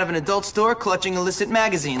coming out of an adult store clutching illicit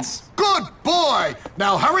magazines. Good boy!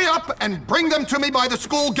 Now hurry up and bring them to me by the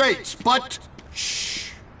school gates, but shh.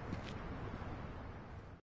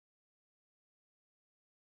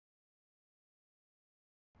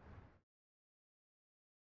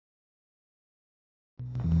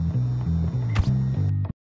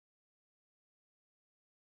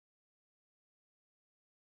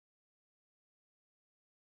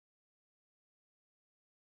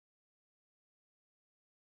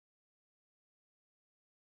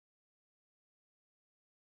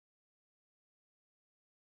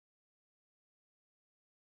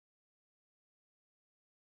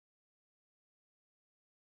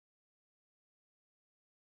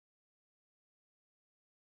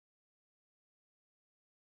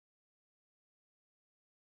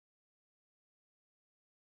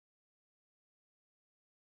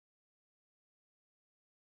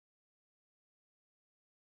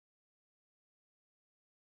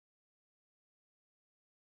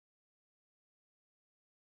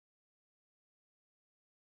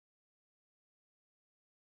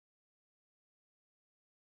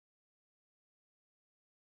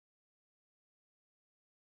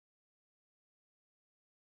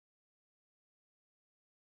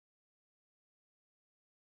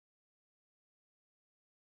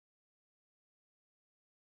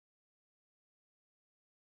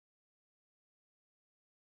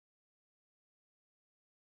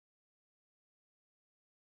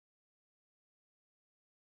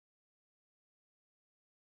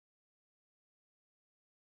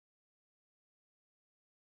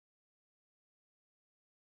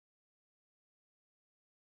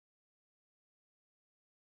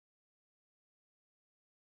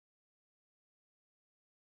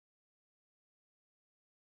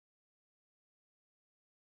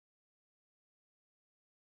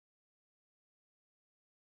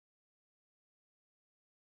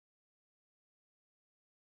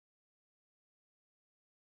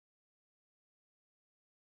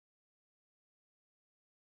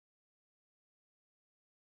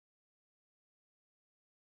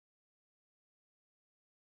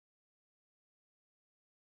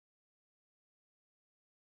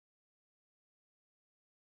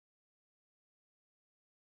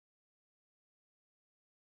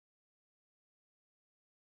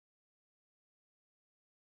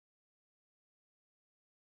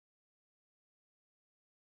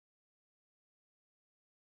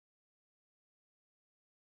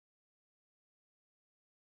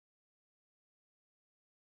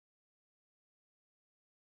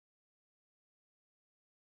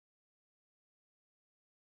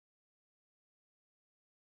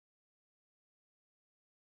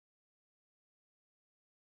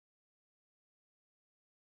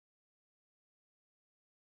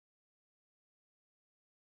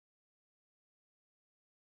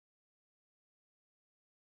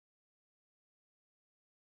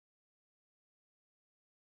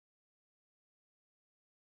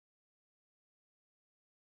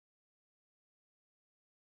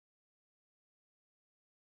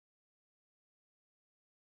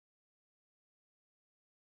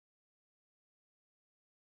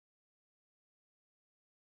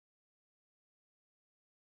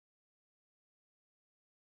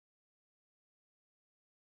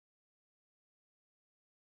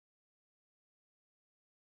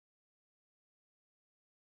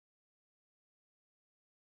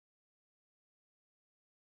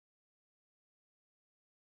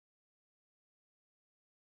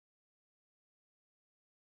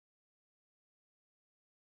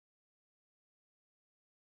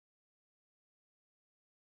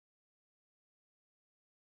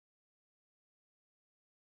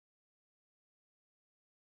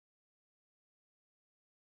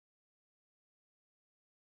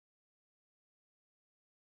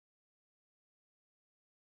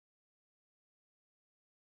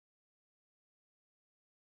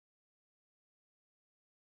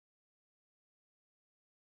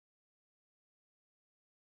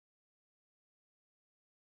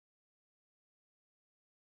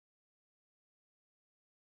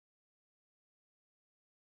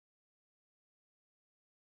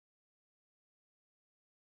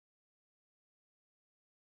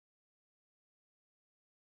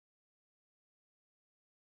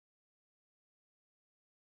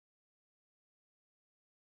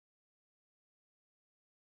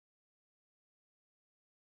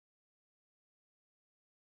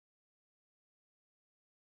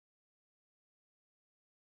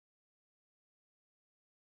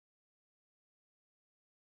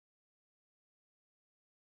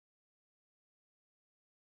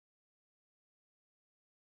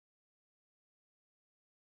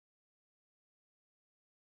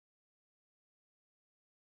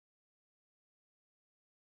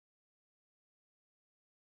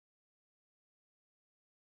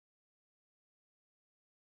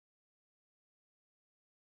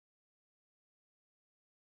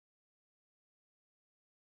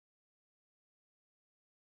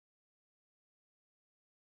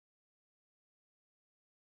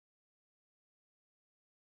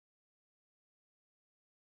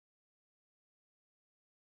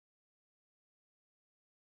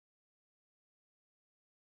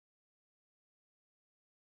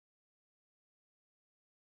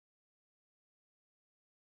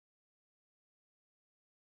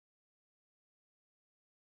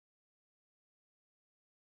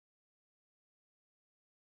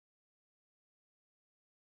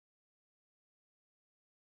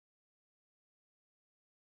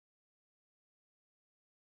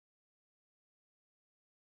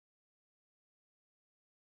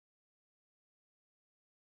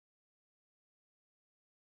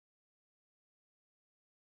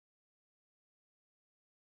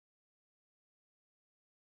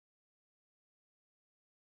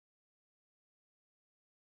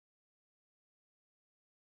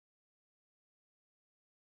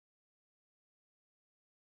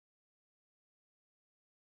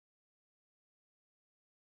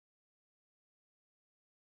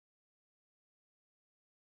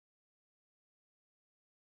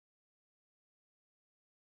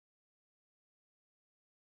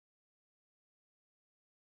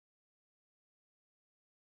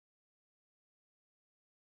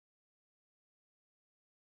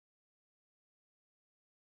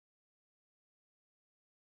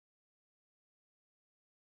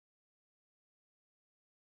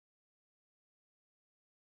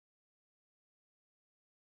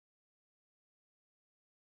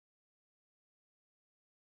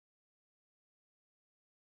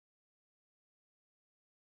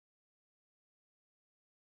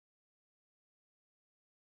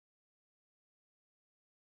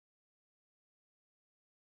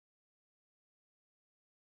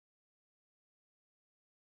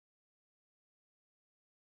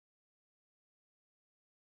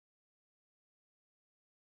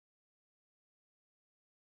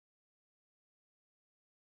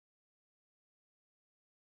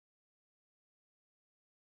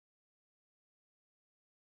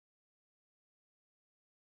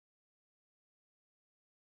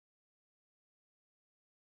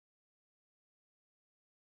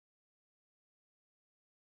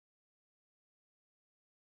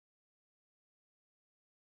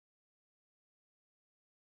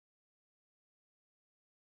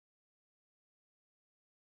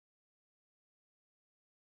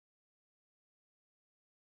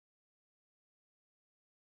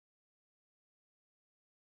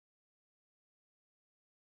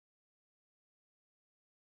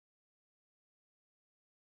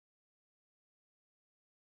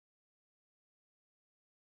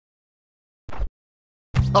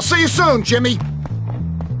 I'll see you soon, Jimmy.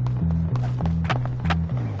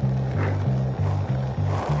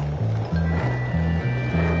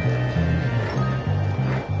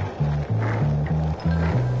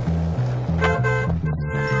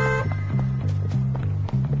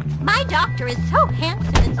 My doctor is so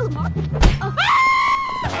handsome and smart. Oh.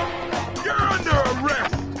 You're under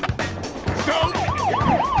arrest! So,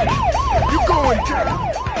 you're going down!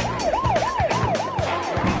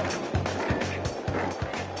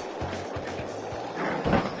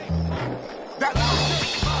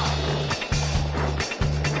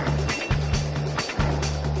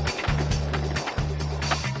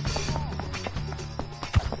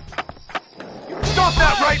 Stop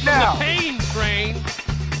that right now! The pain train!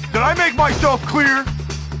 Did I make myself clear?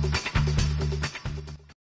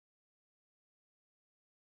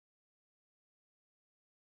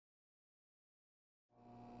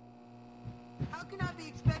 How can I be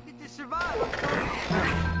expected to survive?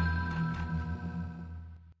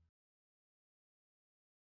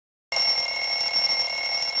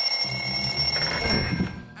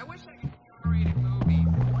 I wish I could generate movies.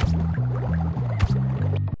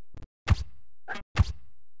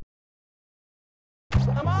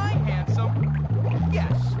 Am I handsome?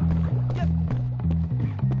 Yes. Yep.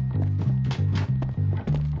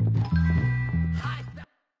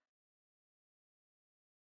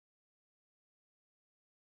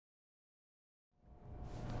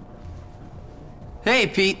 Hey,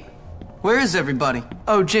 Pete. Where is everybody?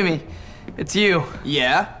 Oh, Jimmy. It's you.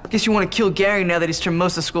 Yeah? Guess you want to kill Gary now that he's turned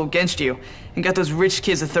most of school against you and got those rich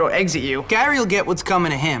kids to throw eggs at you. Gary'll get what's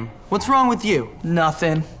coming to him. What's wrong with you?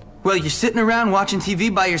 Nothing. Well, you're sitting around watching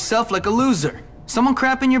TV by yourself like a loser. Someone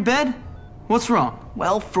crap in your bed? What's wrong?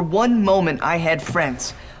 Well, for one moment I had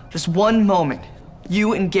friends. Just one moment.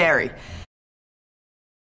 You and Gary.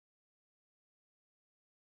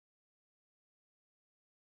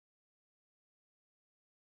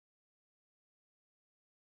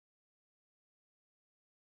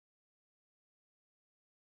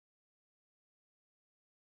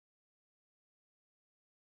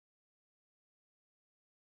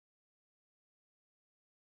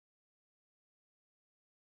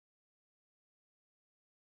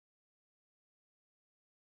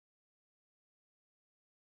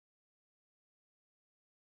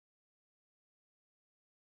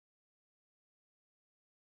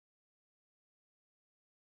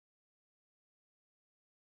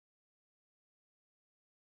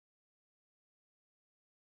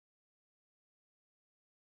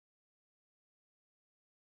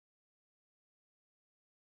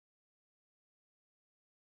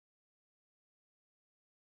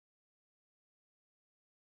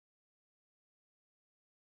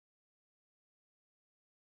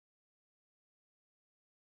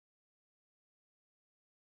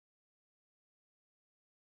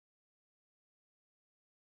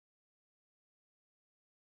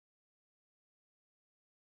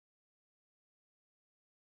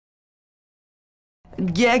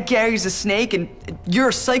 Yeah, Gary's a snake, and you're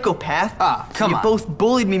a psychopath. Ah, come on. You both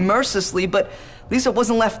bullied me mercilessly, but at least I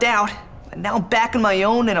wasn't left out. And now I'm back on my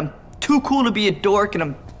own, and I'm too cool to be a dork, and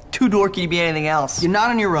I'm too dorky to be anything else. You're not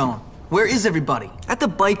on your own. Where is everybody? At the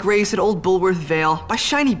bike race at Old Bulworth Vale, by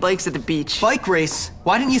shiny bikes at the beach. Bike race?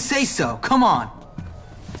 Why didn't you say so? Come on.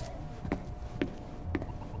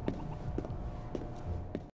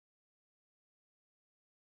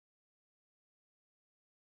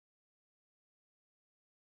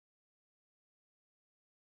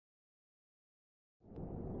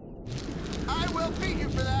 I will beat you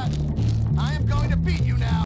for that. I am going to beat you now.